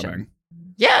topping or bottoming.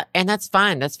 Yeah, and that's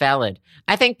fine. That's valid.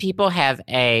 I think people have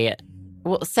the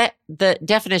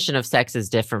definition of sex is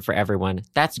different for everyone.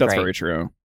 That's great. That's very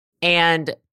true.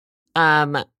 And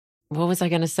what was I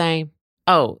going to say?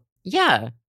 Oh, yeah.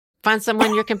 Find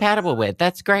someone you're compatible with.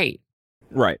 That's great.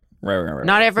 Right.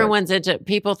 Not everyone's into.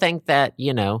 People think that,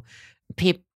 you know,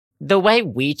 the way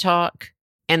we talk,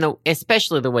 and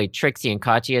especially the way Trixie and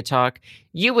Katya talk,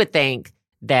 you would think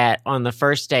that on the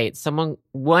first date,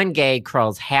 one gay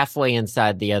crawls halfway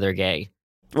inside the other gay.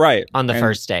 Right. On the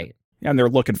first date. And they're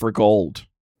looking for gold.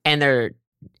 And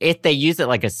they use it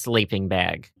like a sleeping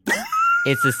bag.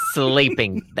 It's a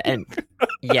sleeping, and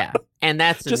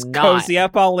that's just cozy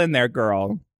up all in there,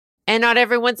 girl. And not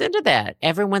everyone's into that.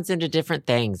 Everyone's into different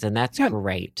things, and that's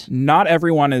great. Not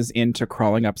everyone is into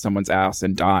crawling up someone's ass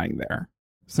and dying there.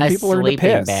 Some people are into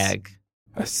piss.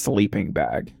 A sleeping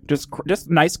bag. Just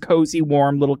nice, cozy,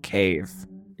 warm little cave.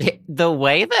 The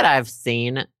way that I've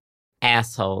seen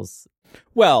assholes.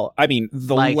 Well, I mean,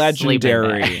 the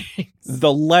legendary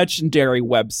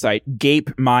website,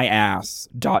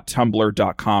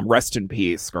 gapemyass.tumblr.com. Rest in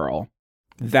peace, girl.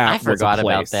 I forgot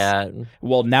about that.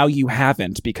 Well, now you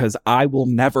haven't, because I will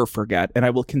never forget, and I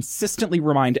will consistently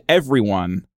remind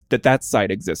everyone that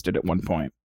site existed at one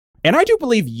point. And I do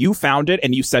believe you found it,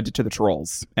 and you sent it to the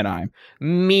trolls, and I.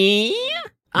 Me?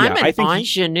 I'm an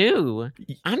ingenue.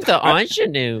 I'm the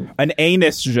ingenue. An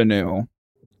anus genue.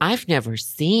 I've never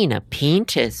seen a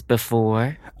penis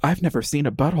before. I've never seen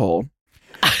a butthole.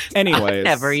 Anyways. I've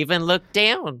never even looked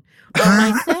down on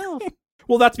myself.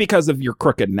 Well, that's because of your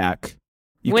crooked neck.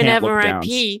 Whenever I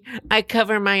pee, I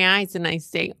cover my eyes and I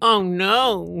say, "Oh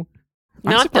no,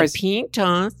 not the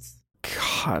penis."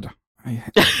 God,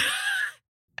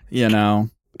 you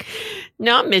know,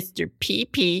 not Mr.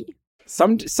 Pee-Pee.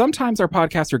 Sometimes our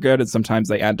podcasts are good, and sometimes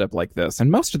they end up like this,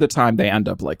 and most of the time they end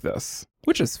up like this,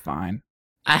 which is fine.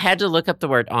 I had to look up the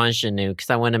word ingenue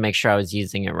because I wanted to make sure I was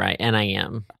using it right, and I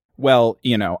am. Well,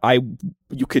 you know,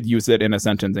 you could use it in a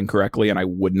sentence incorrectly, and I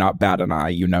would not bat an eye.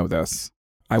 You know this.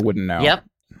 I wouldn't know. Yep.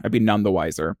 I'd be none the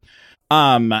wiser.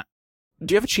 Do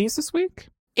you have a cheese this week?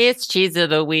 It's cheese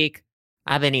of the week.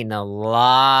 I've been eating a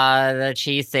lot of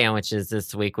cheese sandwiches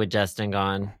this week with Justin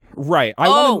gone. Right. I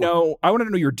want to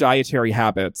know your dietary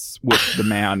habits with the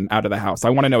man out of the house. I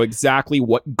want to know exactly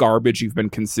what garbage you've been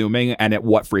consuming and at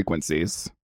what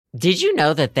frequencies. Did you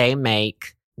know that they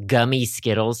make gummy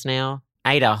Skittles now?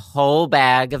 I ate a whole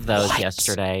bag of those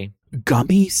yesterday.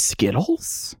 Gummy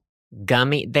Skittles?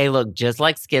 Gummy. They look just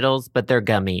like Skittles, but they're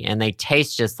gummy. And they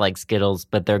taste just like Skittles,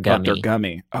 but they're gummy. But they're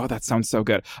gummy. Oh, that sounds so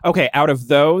good. Okay, out of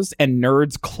those and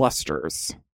Nerds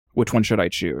Clusters, which one should I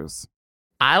choose?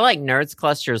 I like Nerds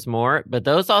Clusters more, but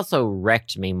those also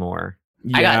wrecked me more.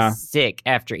 Yeah. I got sick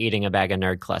after eating a bag of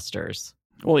Nerd Clusters.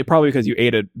 Well, probably because you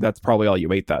ate it. That's probably all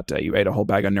you ate that day. You ate a whole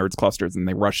bag of Nerds Clusters and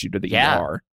they rushed you to the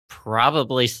ER.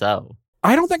 Probably so.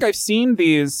 I don't think I've seen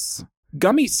these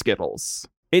gummy Skittles.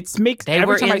 They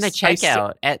were in the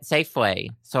checkout at Safeway.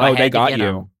 So they got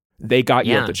you. They got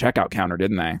you at the checkout counter,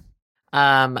 didn't they?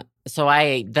 So I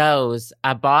ate those.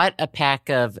 I bought a pack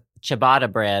of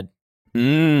ciabatta bread,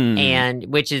 and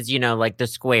which is, you know, like the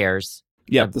squares.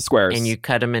 Yeah, the squares. And you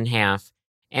cut them in half.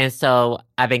 And so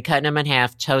I've been cutting them in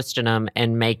half, toasting them,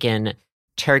 and making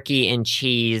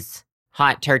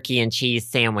hot turkey and cheese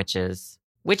sandwiches,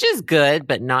 which is good,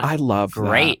 but not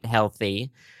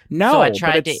healthy. No, so I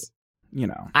tried to. You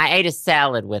know, I ate a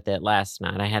salad with it last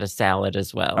night. I had a salad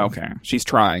as well. Okay, she's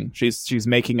trying. She's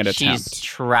making an attempt. She's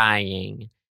trying.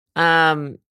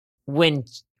 When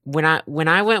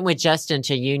I went with Justin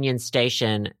to Union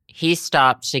Station, he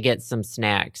stopped to get some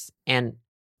snacks. And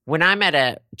when I'm at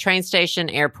a train station,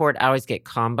 airport, I always get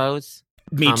combos.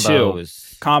 Me too.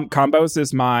 Combos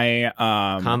is my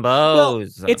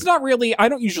combos. Well, it's not really. I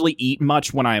don't usually eat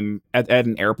much when I'm at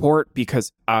an airport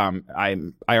because I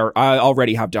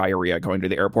already have diarrhea going to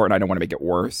the airport and I don't want to make it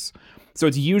worse. So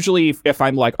it's usually if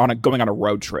I'm like going on a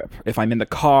road trip, if I'm in the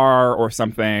car or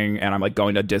something and I'm like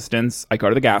going a distance, I go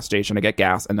to the gas station, I get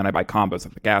gas, and then I buy combos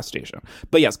at the gas station.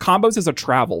 But yes, combos is a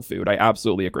travel food. I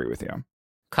absolutely agree with you.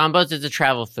 Combos is a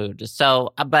travel food.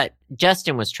 So, but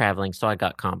Justin was traveling, so I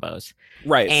got combos.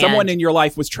 Right. And someone in your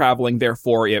life was traveling,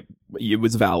 therefore it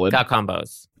was valid. Got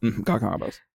combos. Got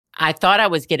combos. I thought I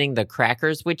was getting the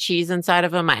crackers with cheese inside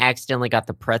of them. I accidentally got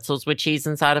the pretzels with cheese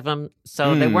inside of them.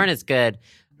 So they weren't as good.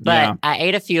 But I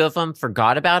ate a few of them,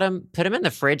 forgot about them, put them in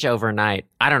the fridge overnight.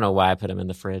 I don't know why I put them in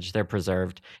the fridge. They're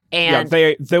preserved. And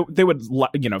they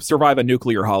would, survive a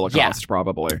nuclear holocaust,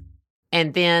 probably.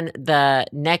 And then the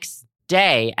next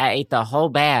day, I ate the whole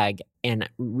bag, and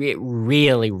it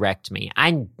really wrecked me.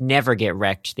 I never get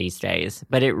wrecked these days,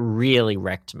 but it really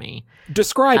wrecked me.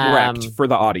 Describe wrecked for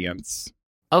the audience.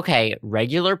 Okay,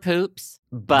 regular poops,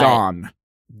 but gone.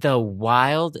 The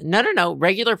wild... No.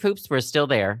 Regular poops were still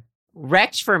there.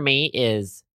 Wrecked for me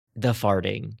is the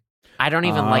farting. I don't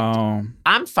even like...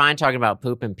 I'm fine talking about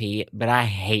poop and pee, but I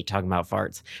hate talking about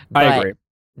farts. But I agree.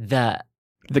 The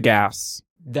gas.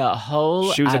 The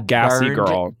hole... She was a gassy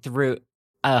girl. Through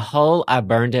a hole I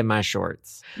burned in my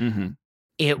shorts. Mm-hmm.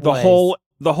 The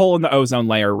hole in the ozone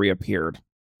layer reappeared.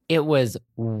 It was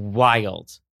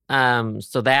wild.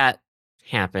 So that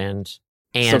happened.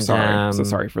 And, so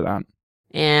sorry for that.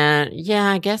 And yeah,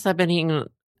 I guess I've been eating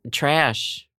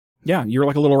trash. Yeah, you're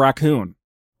like a little raccoon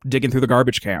digging through the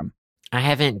garbage can. I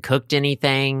haven't cooked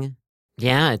anything.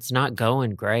 Yeah, it's not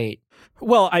going great.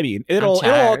 Well, I mean, it'll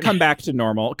all come back to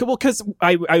normal. Well, because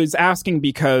I was asking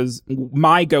because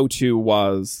my go-to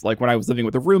was like when I was living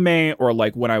with a roommate, or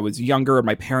like when I was younger and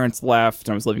my parents left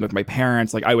and I was living with my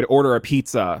parents, like I would order a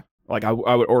pizza. Like I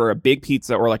would order a big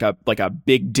pizza or like a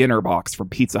big dinner box from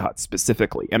Pizza Hut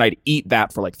specifically, and I'd eat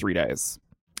that for like 3 days.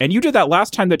 And you did that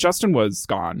last time that Justin was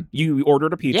gone. You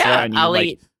ordered a pizza. Yeah, and I'll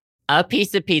eat a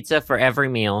piece of pizza for every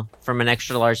meal from an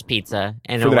extra large pizza,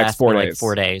 and it'll last for like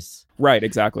 4 days. Right,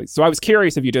 exactly. So I was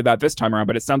curious if you did that this time around,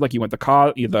 but it sounds like you went the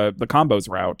combos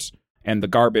route and the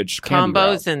garbage candy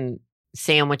route. And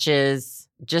sandwiches,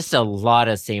 just a lot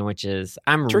of sandwiches.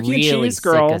 I'm Turkey really and cheese, sick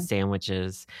girl. of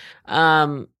sandwiches.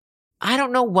 I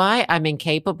don't know why I'm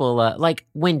incapable of, like,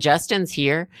 when Justin's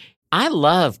here, I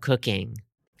love cooking.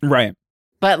 Right.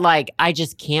 But, like, I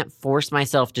just can't force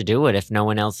myself to do it if no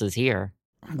one else is here.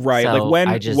 Right. So like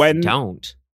I just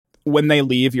don't. When they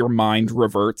leave, your mind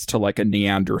reverts to like a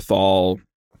Neanderthal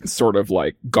sort of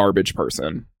like garbage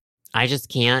person. I just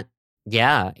can't.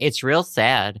 Yeah, it's real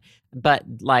sad. But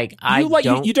like,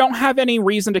 you don't have any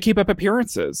reason to keep up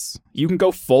appearances. You can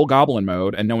go full goblin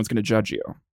mode and no one's going to judge you.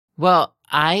 Well,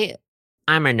 I'm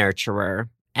a nurturer.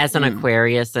 As an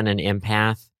Aquarius and an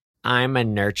empath, I'm a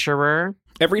nurturer.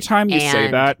 Every time you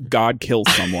say that, God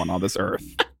kills someone on this earth.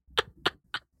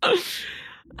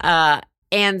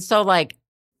 And so like,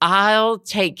 I'll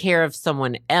take care of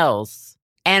someone else,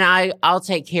 and I'll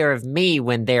take care of me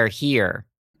when they're here.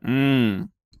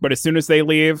 But as soon as they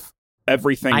leave,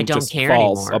 everything just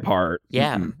falls apart.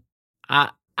 Yeah. Mm-hmm.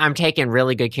 I'm taking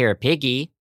really good care of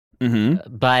Piggy,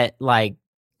 but like,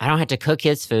 I don't have to cook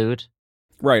his food.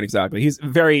 Right, exactly. He's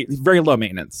very, very low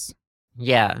maintenance.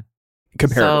 Yeah.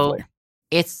 Comparatively. So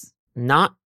it's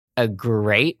not a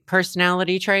great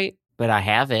personality trait, but I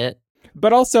have it.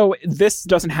 But also, this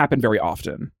doesn't happen very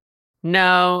often.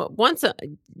 No,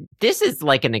 this is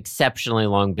like an exceptionally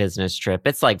long business trip.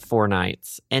 It's like 4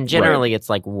 nights, and generally it's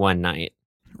like 1 night.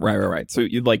 Right. So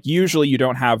usually you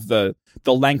don't have the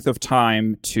length of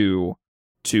time to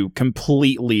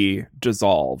completely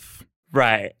dissolve.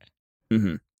 Right.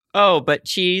 Mm-hmm. Oh, but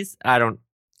cheese?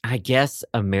 I guess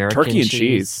American turkey and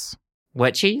cheese.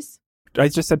 What cheese? I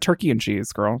just said turkey and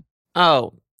cheese, girl.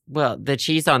 Oh, well, the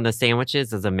cheese on the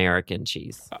sandwiches is American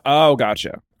cheese. Oh,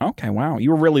 gotcha. Okay, wow.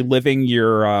 You were really living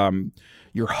your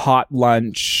hot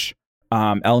lunch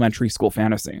elementary school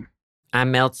fantasy. I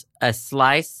melt a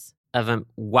slice of a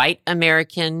white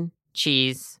American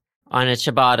cheese on a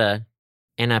ciabatta,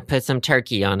 and I put some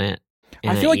turkey on it.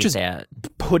 And I feel like just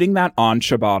putting that on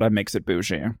ciabatta makes it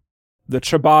bougie. The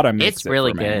ciabatta makes it's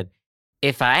really good.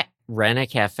 If I ran a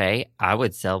cafe, I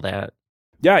would sell that.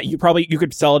 Yeah, you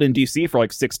could sell it in DC for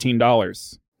like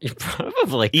 $16. You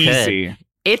probably could. Easy.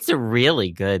 It's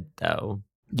really good, though.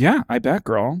 Yeah, I bet,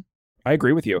 girl. I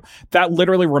agree with you. That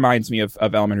literally reminds me of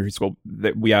elementary school,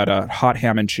 that we had hot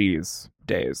ham and cheese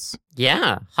days.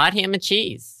 Yeah, hot ham and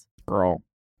cheese. Girl,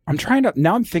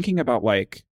 I'm thinking about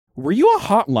like, were you a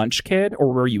hot lunch kid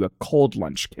or were you a cold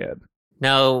lunch kid?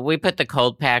 No, we put the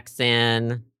cold packs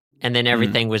in, and then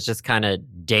everything was just kind of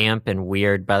damp and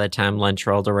weird by the time lunch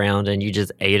rolled around, and you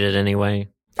just ate it anyway.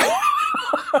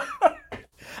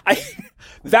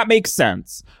 That makes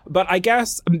sense. But I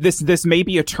guess this may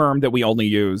be a term that we only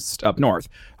used up north.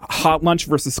 Hot lunch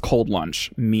versus cold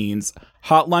lunch means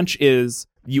hot lunch is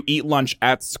you eat lunch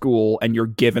at school and you're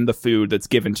given the food that's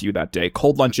given to you that day.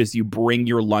 Cold lunch is you bring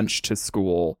your lunch to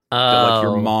school that like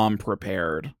your mom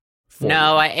prepared for you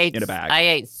in a bag. I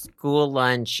ate school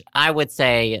lunch, I would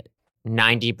say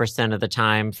 90% of the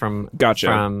time from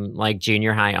like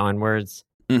junior high onwards.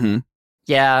 Mm-hmm.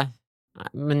 Yeah.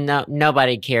 No,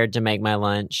 nobody cared to make my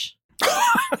lunch.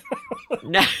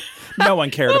 No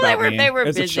one cared about me they were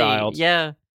as busy. A child.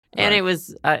 Yeah. And it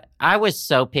was, I was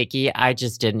so picky, I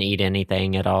just didn't eat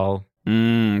anything at all.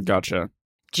 Gotcha.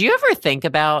 Do you ever think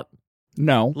about,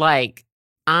 No. like,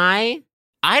 I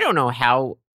don't know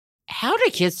how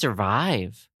do kids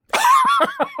survive?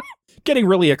 Getting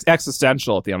really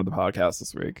existential at the end of the podcast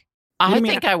this week. I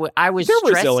think I was They're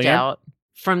stressed resilient. out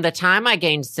from the time I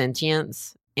gained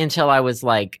sentience until I was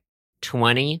like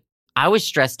 20. I was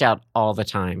stressed out all the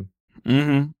time.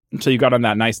 Mm-hmm. Until you got on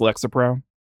that nice Lexapro.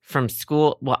 From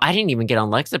school. Well, I didn't even get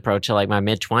on Lexapro till like my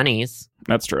mid-20s.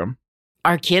 That's true.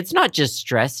 Are kids not just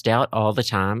stressed out all the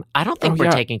time? I don't think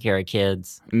we're taking care of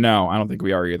kids. No, I don't think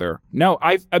we are either. No,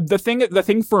 the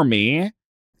thing for me,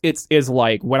 is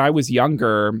like when I was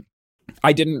younger,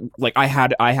 I didn't like I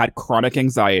had chronic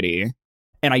anxiety,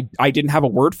 and I didn't have a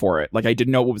word for it. Like I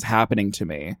didn't know what was happening to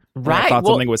me. Right. I thought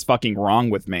something was fucking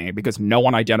wrong with me because no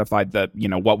one identified that,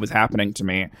 what was happening to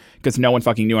me, because no one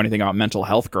fucking knew anything about mental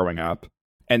health growing up.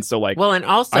 And so like, well, and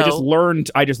also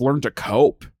I just learned to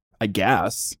cope, I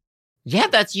guess. Yeah,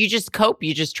 you just cope.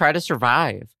 You just try to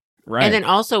survive. Right. And then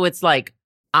also it's like,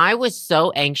 I was so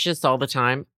anxious all the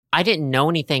time. I didn't know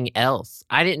anything else.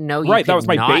 I didn't know you Right, that could was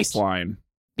my not baseline.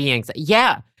 be anxious.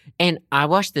 Yeah. And I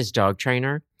watched this dog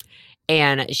trainer,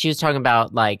 and she was talking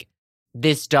about like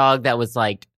this dog that was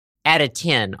like at a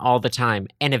 10 all the time.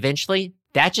 And eventually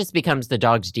that just becomes the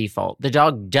dog's default. The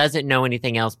dog doesn't know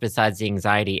anything else besides the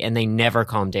anxiety, and they never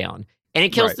calm down. And it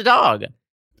kills the dog.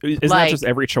 Isn't that just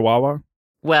every Chihuahua?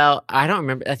 Well, I don't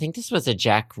remember. I think this was a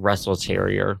Jack Russell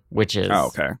Terrier, which is... Oh,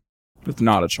 okay. It's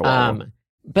not a Chihuahua.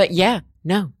 But yeah,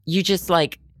 no. You just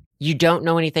like, you don't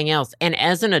know anything else. And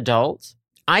as an adult,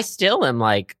 I still am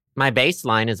like, my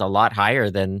baseline is a lot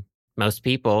higher than most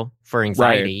people for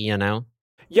anxiety,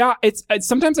 Yeah, it's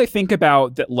sometimes I think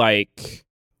about that, like,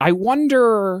 I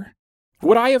wonder,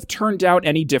 would I have turned out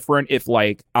any different if,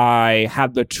 like, I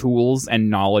had the tools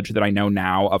and knowledge that I know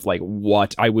now of, like,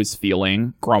 what I was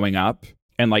feeling growing up?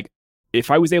 And, like, if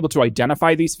I was able to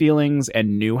identify these feelings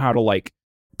and knew how to, like,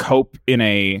 cope in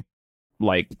a,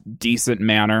 like, decent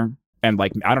manner and,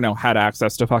 like, I don't know, had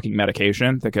access to fucking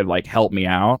medication that could, like, help me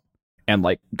out and,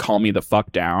 like, calm me the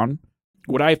fuck down,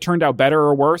 would I have turned out better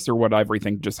or worse, or would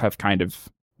everything just have kind of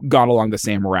gone along the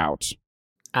same route?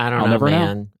 I don't know,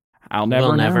 man. I'll never know.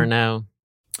 We'll never know.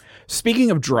 Speaking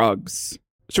of drugs,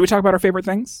 should we talk about our favorite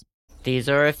things? These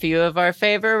are a few of our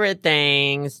favorite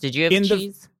things. Did you have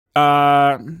cheese?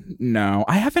 No.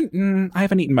 I haven't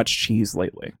eaten much cheese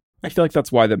lately. I feel like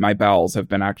that's why my bowels have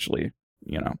been actually,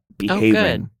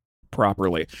 behaving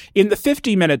properly. In the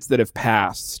 50 minutes that have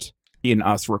passed in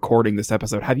us recording this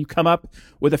episode, have you come up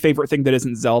with a favorite thing that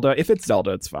isn't Zelda? If it's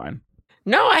Zelda, it's fine.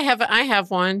 No, I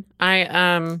have one.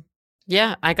 I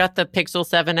got the Pixel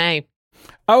 7a.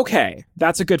 Okay,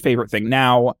 that's a good favorite thing.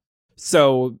 Now,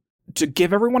 so to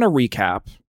give everyone a recap,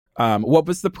 what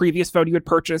was the previous phone you had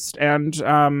purchased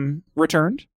and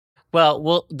returned?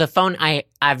 Well, the phone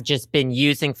I've just been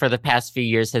using for the past few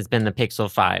years has been the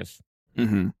Pixel 5.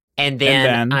 Mm-hmm.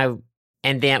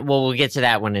 And then we'll get to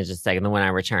that one in just a second, the one I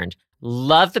returned.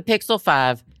 Love the Pixel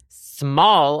 5.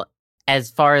 Small as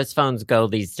far as phones go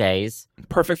these days.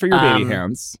 Perfect for your baby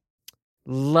hands.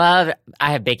 I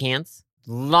have big hands,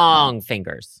 long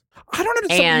fingers. I don't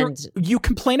understand. And you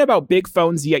complain about big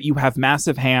phones, yet you have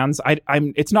massive hands.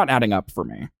 It's not adding up for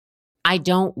me. I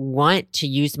don't want to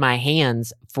use my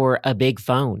hands for a big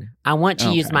phone. I want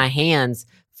to use my hands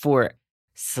for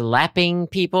slapping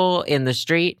people in the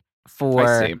street, for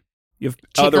I see. You have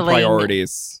other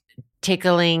priorities.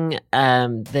 Tickling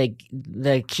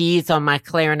the keys on my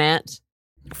clarinet.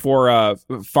 For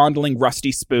fondling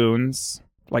rusty spoons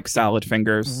like salad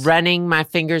fingers. Running my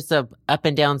fingers up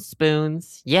and down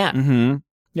spoons. Yeah. Mm-hmm.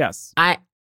 Yes.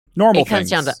 It comes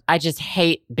down to, I just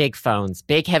hate big phones.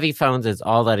 Big, heavy phones is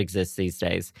all that exists these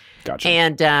days. Gotcha.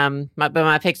 And my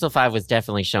Pixel 5 was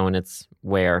definitely showing its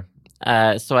wear.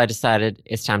 So I decided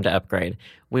it's time to upgrade.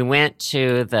 We went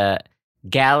to the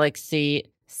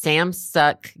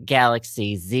Samsung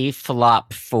Galaxy Z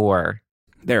Flop 4.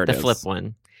 There it is. The flip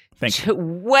one. Thank you.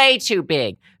 Way too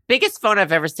big. Biggest phone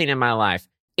I've ever seen in my life.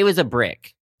 It was a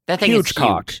brick. That thing huge is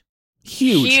cock.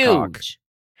 Huge cock.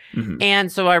 Mm-hmm.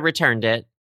 And so I returned it.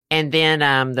 And then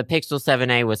the Pixel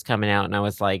 7a was coming out, and I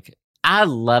was like, I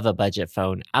love a budget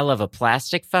phone. I love a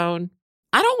plastic phone.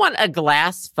 I don't want a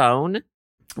glass phone.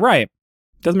 Right.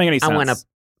 Doesn't make any sense. I want a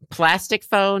plastic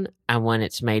phone. I want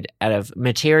it made out of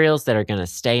materials that are going to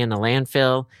stay in the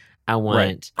landfill. I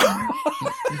want,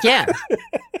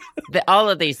 all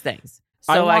of these things.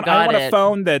 So I want a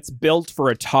phone that's built for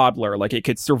a toddler. Like it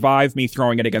could survive me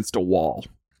throwing it against a wall.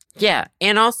 Yeah.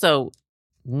 And also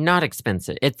not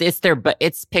expensive. It's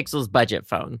Pixel's budget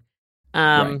phone.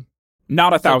 Right.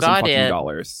 Not $1,000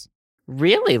 fucking.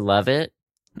 Really love it.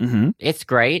 Mm-hmm. It's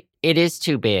great. It is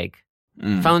too big.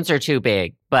 Phones are too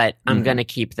big, but I'm going to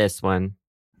keep this one.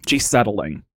 She's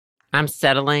settling. I'm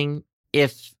settling.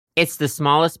 If it's the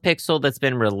smallest Pixel that's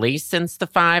been released since the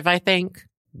 5, I think,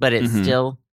 but it's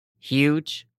still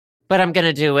huge. But I'm going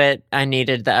to do it. I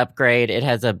needed the upgrade. It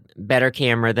has a better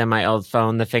camera than my old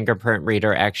phone. The fingerprint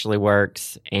reader actually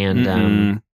works,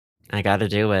 and I got to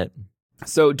do it.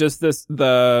 So does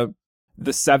the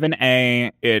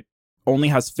 7A, it only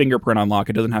has fingerprint unlock.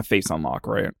 It doesn't have face unlock,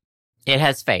 right? It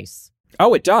has face.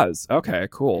 Oh, it does. Okay,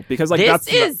 cool. Because like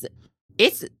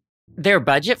it's their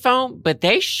budget phone, but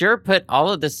they sure put all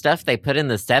of the stuff they put in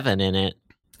the 7 in it.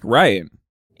 Right.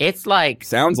 It's like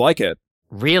sounds like it.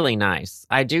 Really nice.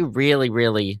 I do really,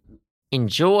 really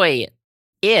enjoy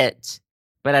it,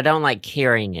 but I don't like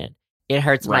carrying it. It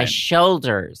hurts my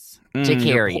shoulders to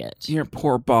carry it. Your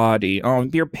poor body. Oh,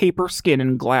 your paper skin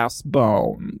and glass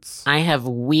bones. I have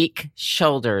weak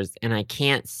shoulders, and I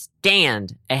can't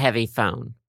stand a heavy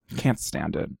phone. Can't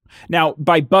stand it. Now,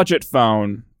 by budget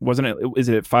phone, is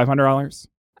it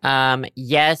 $500?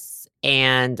 Yes,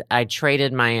 and I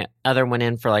traded my other one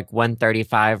in for like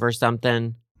 $135 or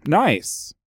something.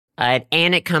 Nice. And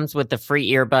it comes with the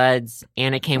free earbuds,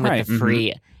 and it came with the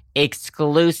free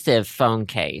exclusive phone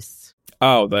case.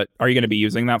 Oh, are you going to be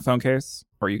using that phone case?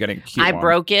 Or are you getting a cute one?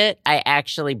 Broke it. I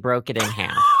actually broke it in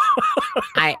half.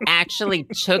 I actually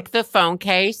took the phone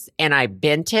case, and I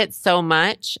bent it so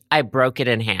much, I broke it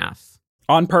in half.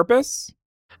 On purpose?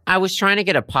 I was trying to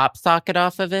get a pop socket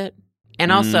off of it.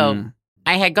 And also,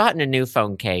 I had gotten a new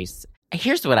phone case.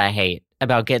 Here's what I hate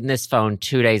about getting this phone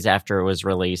 2 days after it was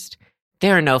released.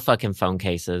 There are no fucking phone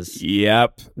cases.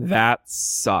 Yep, that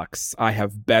sucks. I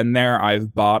have been there.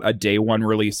 I've bought a day one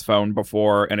release phone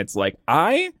before, and it's like,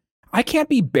 I can't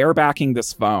be barebacking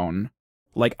this phone.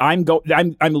 Like, I'm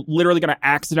literally going to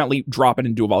accidentally drop it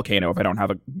into a volcano if I don't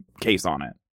have a case on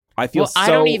it. I feel I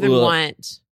don't even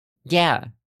want... Yeah.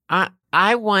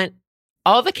 I want...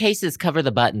 All the cases cover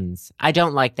the buttons. I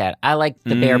don't like that. I like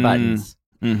the bare buttons.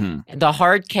 The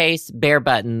hard case, bare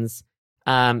buttons.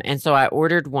 And so I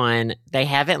ordered one. They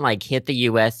haven't like hit the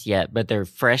US yet, but they're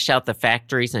fresh out the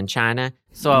factories in China.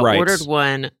 So I ordered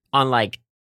one on like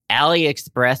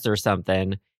AliExpress or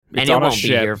something. And it won't be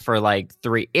here for like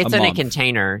 3. It's in a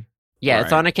container. Yeah,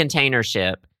 it's on a container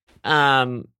ship.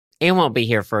 It won't be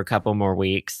here for a couple more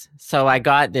weeks. So I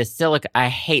got this I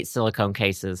hate silicone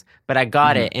cases, but I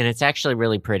got it, and it's actually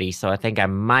really pretty. So I think I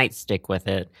might stick with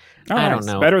it. I don't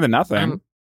know. Better than nothing.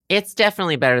 It's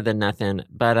definitely better than nothing,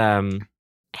 but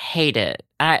hate it.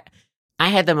 I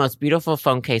had the most beautiful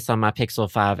phone case on my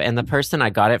Pixel 5, and the person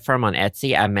I got it from on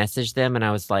Etsy, I messaged them, and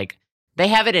I was like, they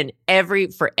have it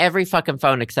for every fucking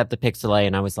phone except the Pixel A,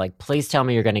 and I was like, please tell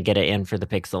me you're going to get it in for the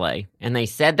Pixel A. And they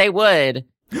said they would,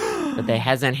 but that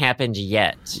hasn't happened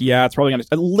yet. Yeah, it's probably going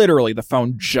to... Literally, the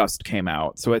phone just came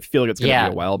out, so I feel like it's going to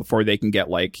be a while before they can get,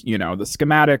 like, you know, the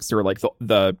schematics or, like,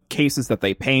 the cases that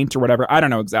they paint or whatever. I don't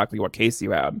know exactly what case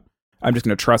you had. I'm just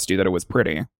going to trust you that it was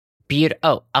pretty.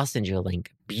 Oh, I'll send you a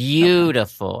link.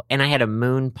 Beautiful. Okay. And I had a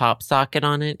moon pop socket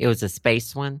on it. It was a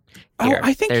space one. Here,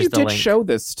 I think you did show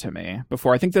this to me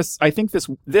before. I think this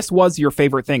was your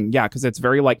favorite thing. Yeah, because it's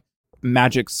very like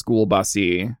Magic School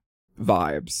Busy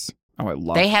vibes. Oh, I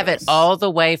love They have it all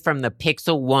the way from the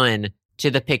Pixel 1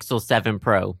 to the Pixel 7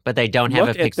 Pro, but they don't have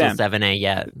a Pixel 7a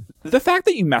yet. The fact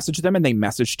that you messaged them and they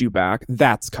messaged you back,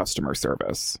 that's customer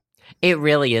service. It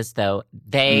really is, though.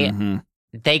 They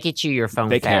get you your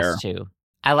phone fast too.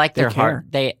 I like their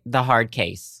the hard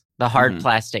case. The hard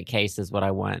plastic case is what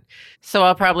I want. So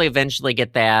I'll probably eventually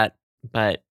get that,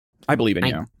 but I believe in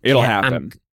you. It'll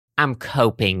happen. I'm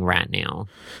coping right now.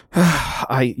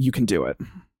 You can do it.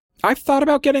 I've thought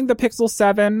about getting the Pixel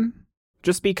 7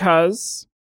 just because,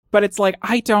 but it's like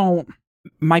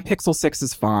my Pixel 6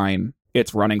 is fine.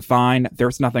 It's running fine.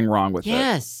 There's nothing wrong with it.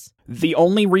 Yes. The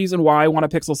only reason why I want a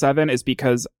Pixel 7 is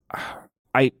because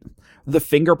the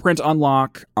fingerprint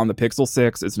unlock on the Pixel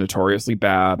 6 is notoriously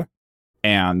bad,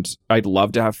 and I'd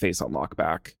love to have face unlock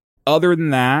back. Other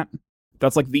than that,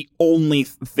 that's like the only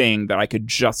thing that I could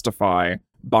justify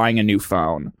buying a new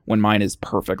phone when mine is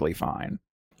perfectly fine.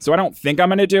 So I don't think I'm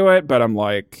going to do it, but I'm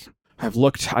like,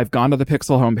 I've gone to the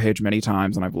Pixel homepage many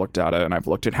times, and I've looked at it, and I've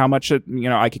looked at how much I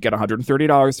could get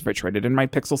 $130 if I traded in my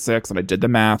Pixel 6, and I did the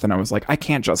math, and I was like, I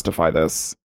can't justify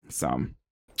this. So,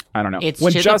 I don't know. It's to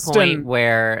the point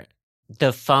where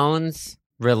the phones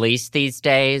released these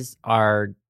days are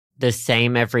the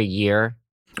same every year.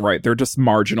 Right. They're just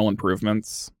marginal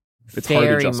improvements. It's hard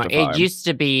to justify. It used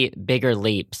to be bigger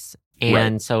leaps.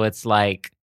 And so it's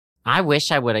like, I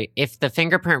wish I would have, if the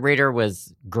fingerprint reader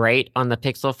was great on the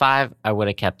Pixel 5, I would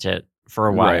have kept it for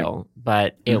a while.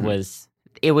 But it was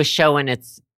showing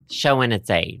its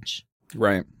age.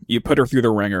 Right. You put her through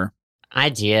the ringer. I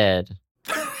did.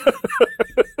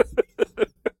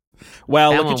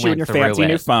 Well, look at you and your fancy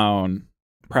new phone.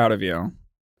 Proud of you.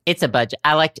 It's a budget.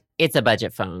 It's a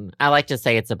budget phone. I like to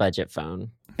say it's a budget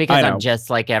phone because I'm just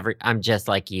like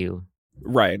you.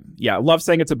 Right. Yeah. Love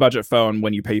saying it's a budget phone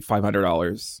when you pay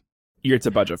 $500. It's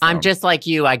a budget phone. I'm just like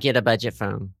you. I get a budget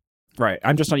phone. Right.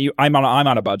 I'm just on you. I'm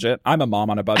on a budget. I'm a mom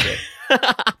on a budget.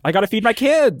 I got to feed my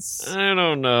kids. I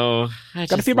don't know. Got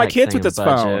to feed my kids with this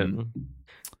phone.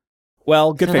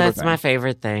 Well, good favorite thing. That's my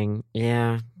favorite thing.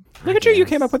 Yeah. Look at you. You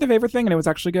came up with a favorite thing and it was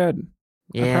actually good.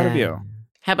 Yeah. I'm proud of you.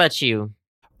 How about you?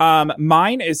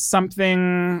 Mine is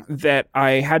something that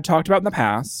I had talked about in the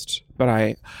past,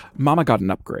 but Mama got an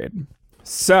upgrade.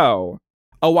 So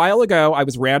a while ago, I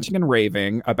was ranting and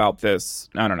raving about this.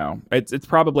 I don't know. It's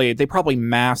probably, they probably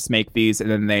mass make these and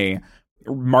then they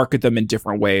market them in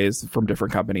different ways from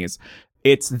different companies.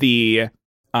 It's the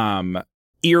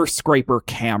ear scraper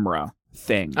camera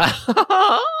thing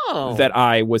that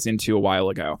I was into a while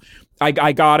ago.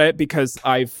 I got it because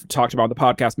I've talked about the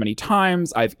podcast many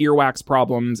times. I have earwax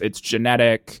problems. It's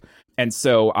genetic. And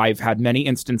so I've had many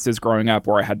instances growing up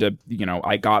where I had to,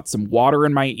 I got some water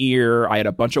in my ear. I had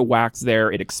a bunch of wax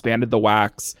there. It expanded the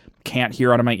wax. Can't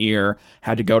hear out of my ear.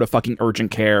 Had to go to fucking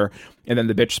urgent care. And then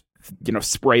the bitch,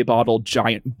 spray bottled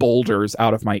giant boulders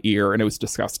out of my ear. And it was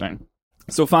disgusting.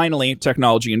 So finally,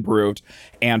 technology improved,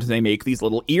 and they make these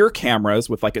little ear cameras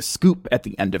with like a scoop at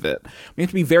the end of it. We have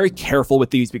to be very careful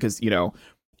with these because,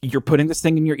 you're putting this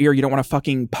thing in your ear. You don't want to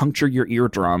fucking puncture your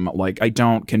eardrum. Like, I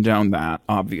don't condone that,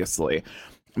 obviously.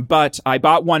 But I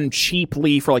bought one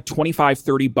cheaply for like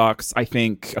 $25-$30, I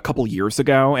think, a couple years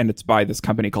ago, and it's by this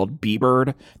company called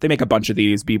B-Bird. They make a bunch of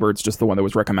these. B-Bird's just the one that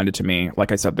was recommended to me.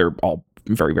 Like I said, they're all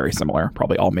very, very similar.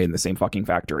 Probably all made in the same fucking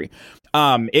factory.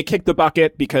 It kicked the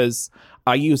bucket because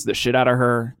I used the shit out of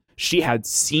her. She had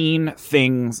seen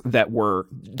things that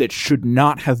should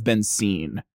not have been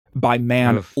seen by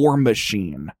man or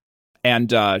machine.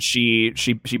 And she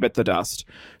bit the dust.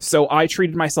 So I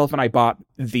treated myself and I bought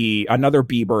another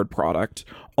B-Bird product.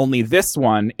 Only this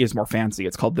one is more fancy.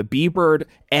 It's called the B-Bird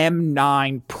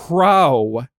M9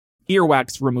 Pro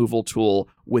earwax removal tool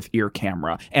with ear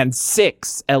camera and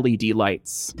 6 LED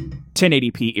lights.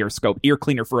 1080p ear scope, ear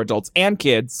cleaner for adults and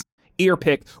kids. Ear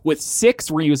pick with 6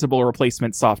 reusable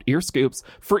replacement soft ear scoops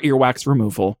for earwax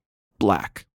removal.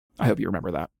 Black. I hope you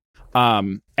remember that.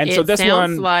 So this one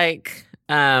sounds like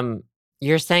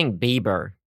you're saying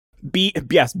Bieber.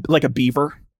 Yes, like a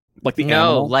beaver, like the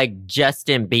animal. Like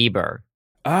Justin Bieber.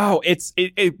 Oh, it's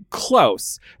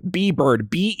close. B-Bird,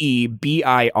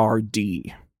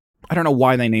 Bebird. I don't know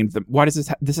why they named them. Why does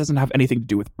this doesn't have anything to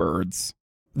do with birds?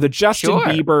 The Justin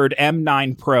Bieber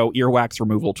M9 Pro earwax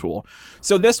removal tool.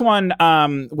 So this one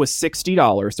was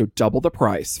 $60, so double the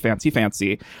price.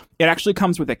 Fancy. It actually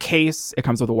comes with a case. It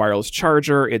comes with a wireless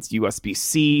charger. It's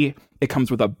USB-C. It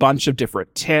comes with a bunch of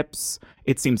different tips.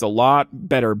 It seems a lot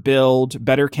better build,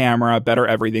 better camera, better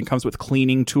everything. It comes with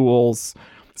cleaning tools.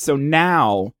 So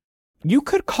now you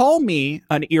could call me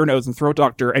an ear, nose, and throat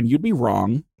doctor, and you'd be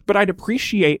wrong, but I'd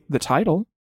appreciate the title.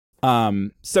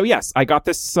 So yes, I got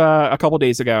this a couple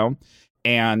days ago,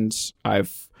 and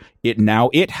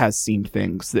it has seen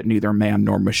things that neither man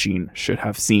nor machine should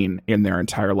have seen in their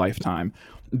entire lifetime.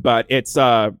 But it's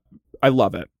I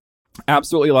love it.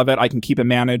 Absolutely love it. I can keep a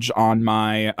manage on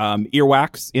my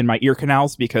earwax in my ear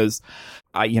canals because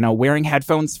wearing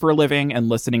headphones for a living and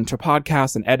listening to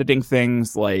podcasts and editing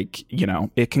things, like,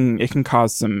 it can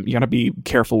cause some, you got to be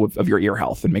careful of your ear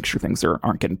health and make sure things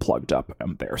aren't getting plugged up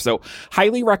there. So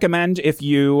highly recommend if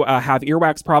you have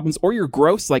earwax problems or you're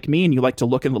gross like me and you like to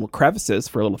look in little crevices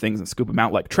for little things and scoop them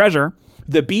out like treasure.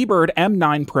 The B-Bird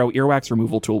M9 Pro earwax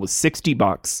removal tool was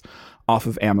 $60 off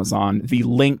of Amazon. The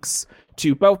links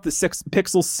to both the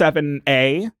Pixel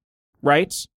 7a,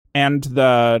 right, and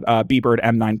the B-Bird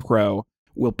M9 Pro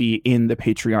will be in the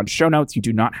Patreon show notes. You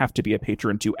do not have to be a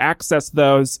patron to access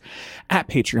those at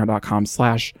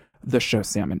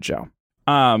patreon.com/theshowsamandjoe.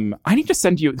 I need to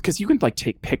send you, because you can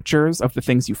take pictures of the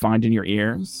things you find in your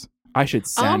ears. I should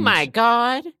send. Oh my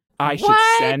God. I should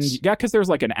send. Yeah, because there's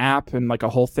an app and a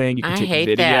whole thing. You can take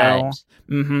video. That.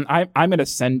 Mm-hmm. I'm going to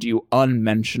send you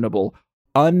unmentionable,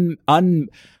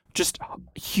 just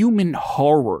human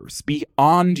horrors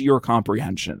beyond your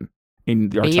comprehension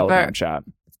in our Telegram chat.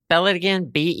 Spell it again.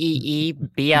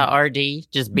 Beebird.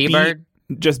 Just B-Bird.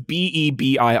 Just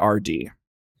Bebird.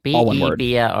 All one word.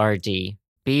 Bebird.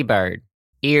 B-Bird.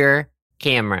 Ear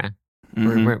camera.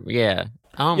 Mm-hmm. Yeah.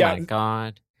 Oh my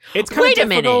God. It's kind of difficult. Wait a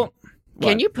minute.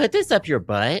 Can you put this up your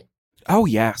butt? Oh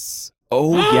yes.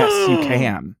 Oh yes, you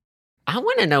can. I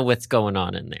want to know what's going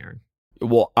on in there.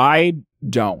 Well, I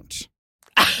don't.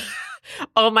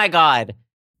 Oh my God.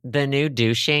 The new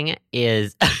douching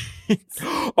is...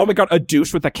 Oh my God, a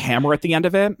douche with a camera at the end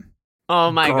of it? Oh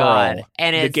my Girl, God.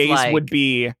 And it's the gaze like, would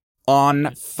be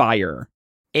on fire.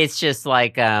 it's just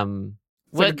like, what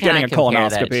like can I getting a compare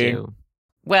that colonoscopy. to?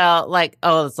 Well, like,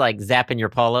 it's like zapping your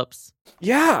polyps.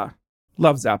 Yeah.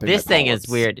 Love zapping. This my thing polyps. is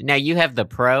weird. Now you have the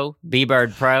Pro,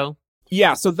 B-Bird Pro.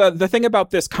 Yeah, so the thing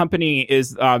about this company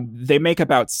is they make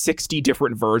about 60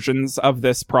 different versions of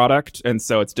this product, and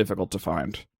so it's difficult to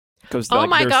find. Because Oh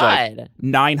my there's God. like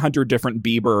 900 different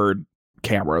B-Bird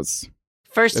cameras.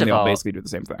 First And of they all all, basically do the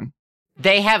same thing.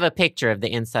 they have a picture of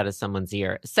the inside of someone's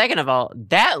ear. Second of all,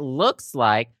 that looks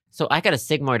like... So I got a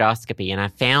sigmoidoscopy, and I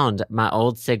found my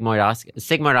old sigmoidoscopy.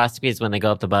 Sigmoidoscopy is when they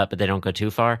go up the butt, but they don't go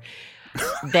too far.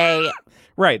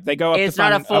 Right, they go up It's the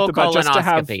not front, a full up the butt just to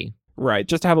have, colonoscopy. right,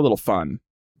 just to have a little fun.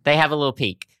 They have a little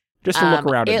peek. Just to look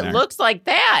around in It there. looks like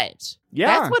that. Yeah.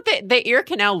 That's what the ear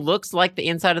canal looks like, the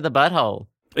inside of the butthole.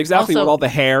 Exactly, Also- with all the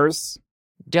hairs.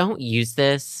 Don't use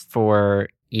this for,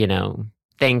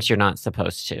 things you're not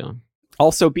supposed to.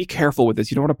 Also, be careful with this.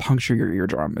 You don't want to puncture your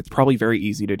eardrum. It's probably very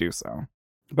easy to do so.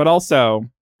 But also...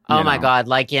 Oh my God.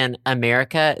 Like in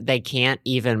America, they can't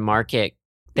even market.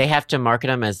 They have to market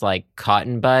them as like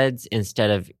cotton buds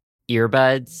instead of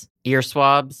earbuds, ear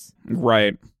swabs,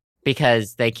 Right.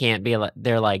 because they can't be like,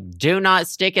 they're like, do not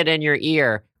stick it in your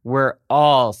ear. We're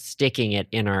all sticking it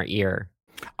in our ear.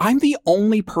 I'm the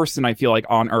only person I feel like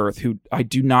on earth who I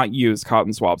do not use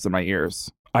cotton swabs in my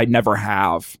ears. I never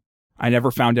have. I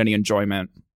never found any enjoyment.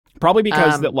 Probably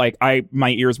because my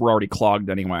ears were already clogged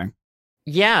anyway.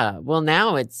 Yeah, well,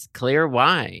 now it's clear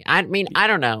why. I mean, I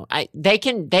don't know. They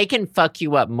can fuck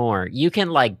you up more. You can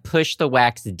like push the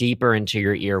wax deeper into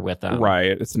your ear with them.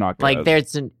 Right. It's not good. Like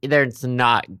there's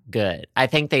not good. I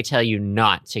think they tell you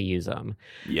not to use them.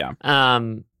 Yeah.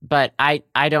 But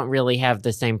I don't really have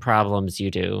the same problems you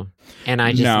do, and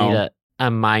I just need a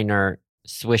minor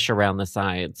swish around the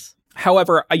sides.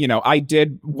 However, I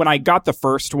did when I got the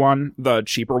first one, the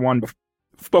cheaper one.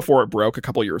 Before it broke a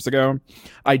couple years ago,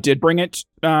 I did bring it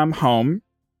home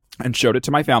and showed it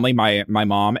to my family, my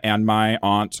mom and my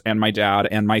aunt and my dad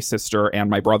and my sister and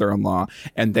my brother-in-law,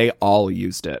 and they all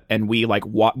used it. And we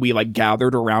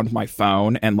gathered around my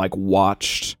phone and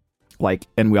watched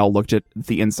and we all looked at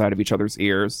the inside of each other's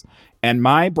ears. And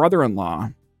my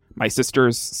brother-in-law, my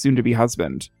sister's soon-to-be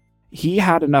husband, he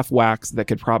had enough wax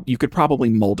that you could probably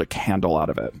mold a candle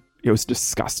out of it. It was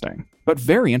disgusting, but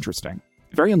very interesting,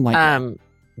 very enlightening.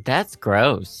 That's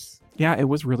gross. Yeah, it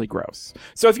was really gross.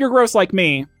 So if you're gross like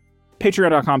me,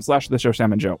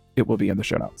 patreon.com/theshowsamandjoe. It will be in the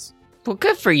show notes. Well,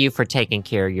 good for you for taking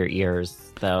care of your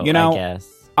ears, though, I guess.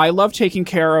 I love taking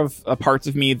care of parts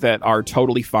of me that are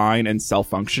totally fine and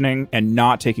self-functioning and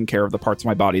not taking care of the parts of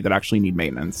my body that actually need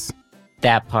maintenance.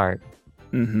 That part.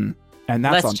 Mm-hmm. And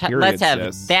that's on periods. Let's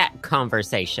have that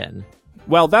conversation.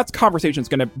 Well, that conversation's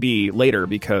going to be later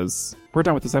because we're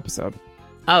done with this episode.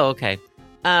 Oh, okay.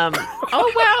 Oh,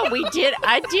 wow, we did.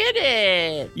 I did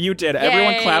it. You did. Yay.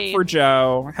 Everyone clap for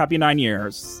Joe. Happy 9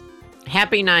 years.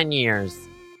 Happy 9 years.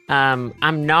 I'm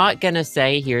not going to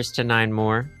say here's to 9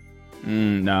 more.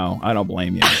 No, I don't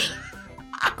blame you.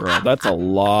 Girl, that's a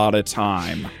lot of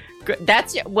time.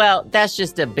 That's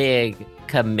just a big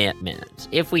commitment.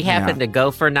 If we happen to go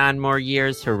for 9 more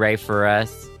years, hooray for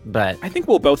us. But I think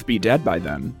we'll both be dead by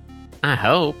then. I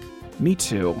hope. Me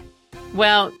too.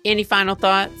 Well, any final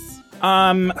thoughts?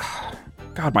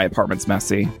 God, my apartment's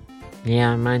messy.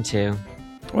 Yeah, mine too.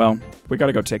 Well, we got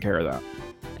to go take care of that.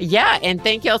 Yeah, and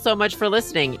thank y'all so much for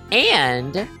listening.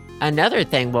 And another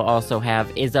thing we'll also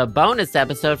have is a bonus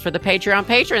episode for the Patreon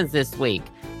patrons this week.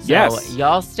 So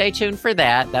y'all stay tuned for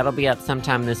that. That'll be up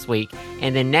sometime this week.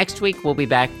 And then next week, we'll be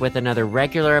back with another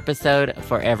regular episode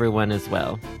for everyone as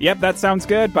well. Yep, that sounds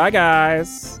good. Bye,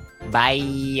 guys.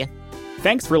 Bye.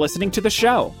 Thanks for listening to the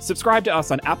show. Subscribe to us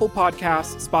on Apple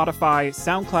Podcasts, Spotify,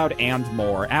 SoundCloud, and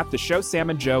more at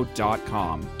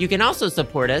theshowsamandjoe.com. You can also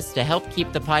support us to help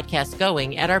keep the podcast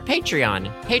going at our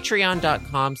Patreon,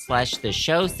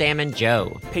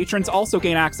 patreon.com/theshowsamandjoe. Patrons also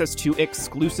gain access to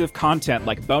exclusive content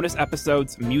like bonus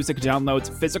episodes, music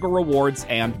downloads, physical rewards,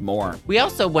 and more. We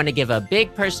also want to give a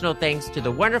big personal thanks to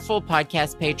the wonderful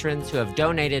podcast patrons who have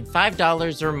donated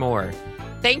 $5 or more.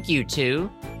 Thank you to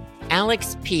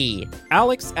Alex P.,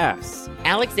 Alex S.,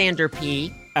 Alexander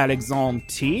P., Alexandre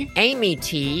T., Amy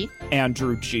T.,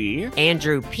 Andrew G.,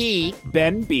 Andrew P.,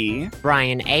 Ben B.,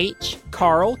 Brian H.,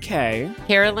 Carl K.,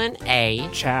 Carolyn A.,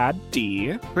 Chad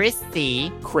D., Chris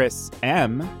C., Chris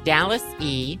M., Dallas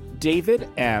E., David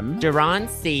M., Duran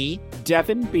C.,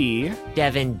 Devin B.,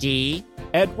 Devin D.,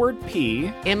 Edward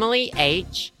P., Emily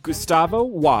H., Gustavo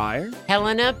Y.,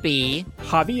 Helena B.,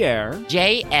 Javier,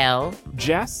 J.L.,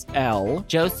 Jess L.,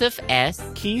 Joseph S.,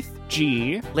 Keith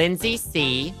G., Lindsay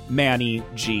C., Manny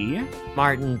G.,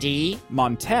 Martin D.,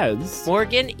 Montez,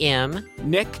 Morgan M.,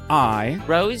 Nick I.,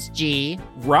 Rose G.,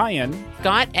 Ryan,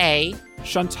 Scott A.,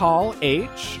 Chantal H.,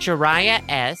 Shariah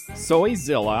S.,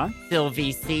 Soyzilla,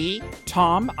 Sylvie C.,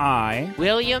 Tom I.,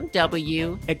 William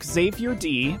W., Xavier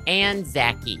D., and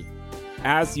Zachy.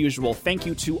 As usual, thank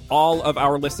you to all of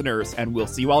our listeners, and we'll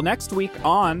see you all next week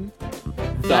on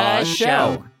The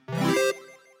Show.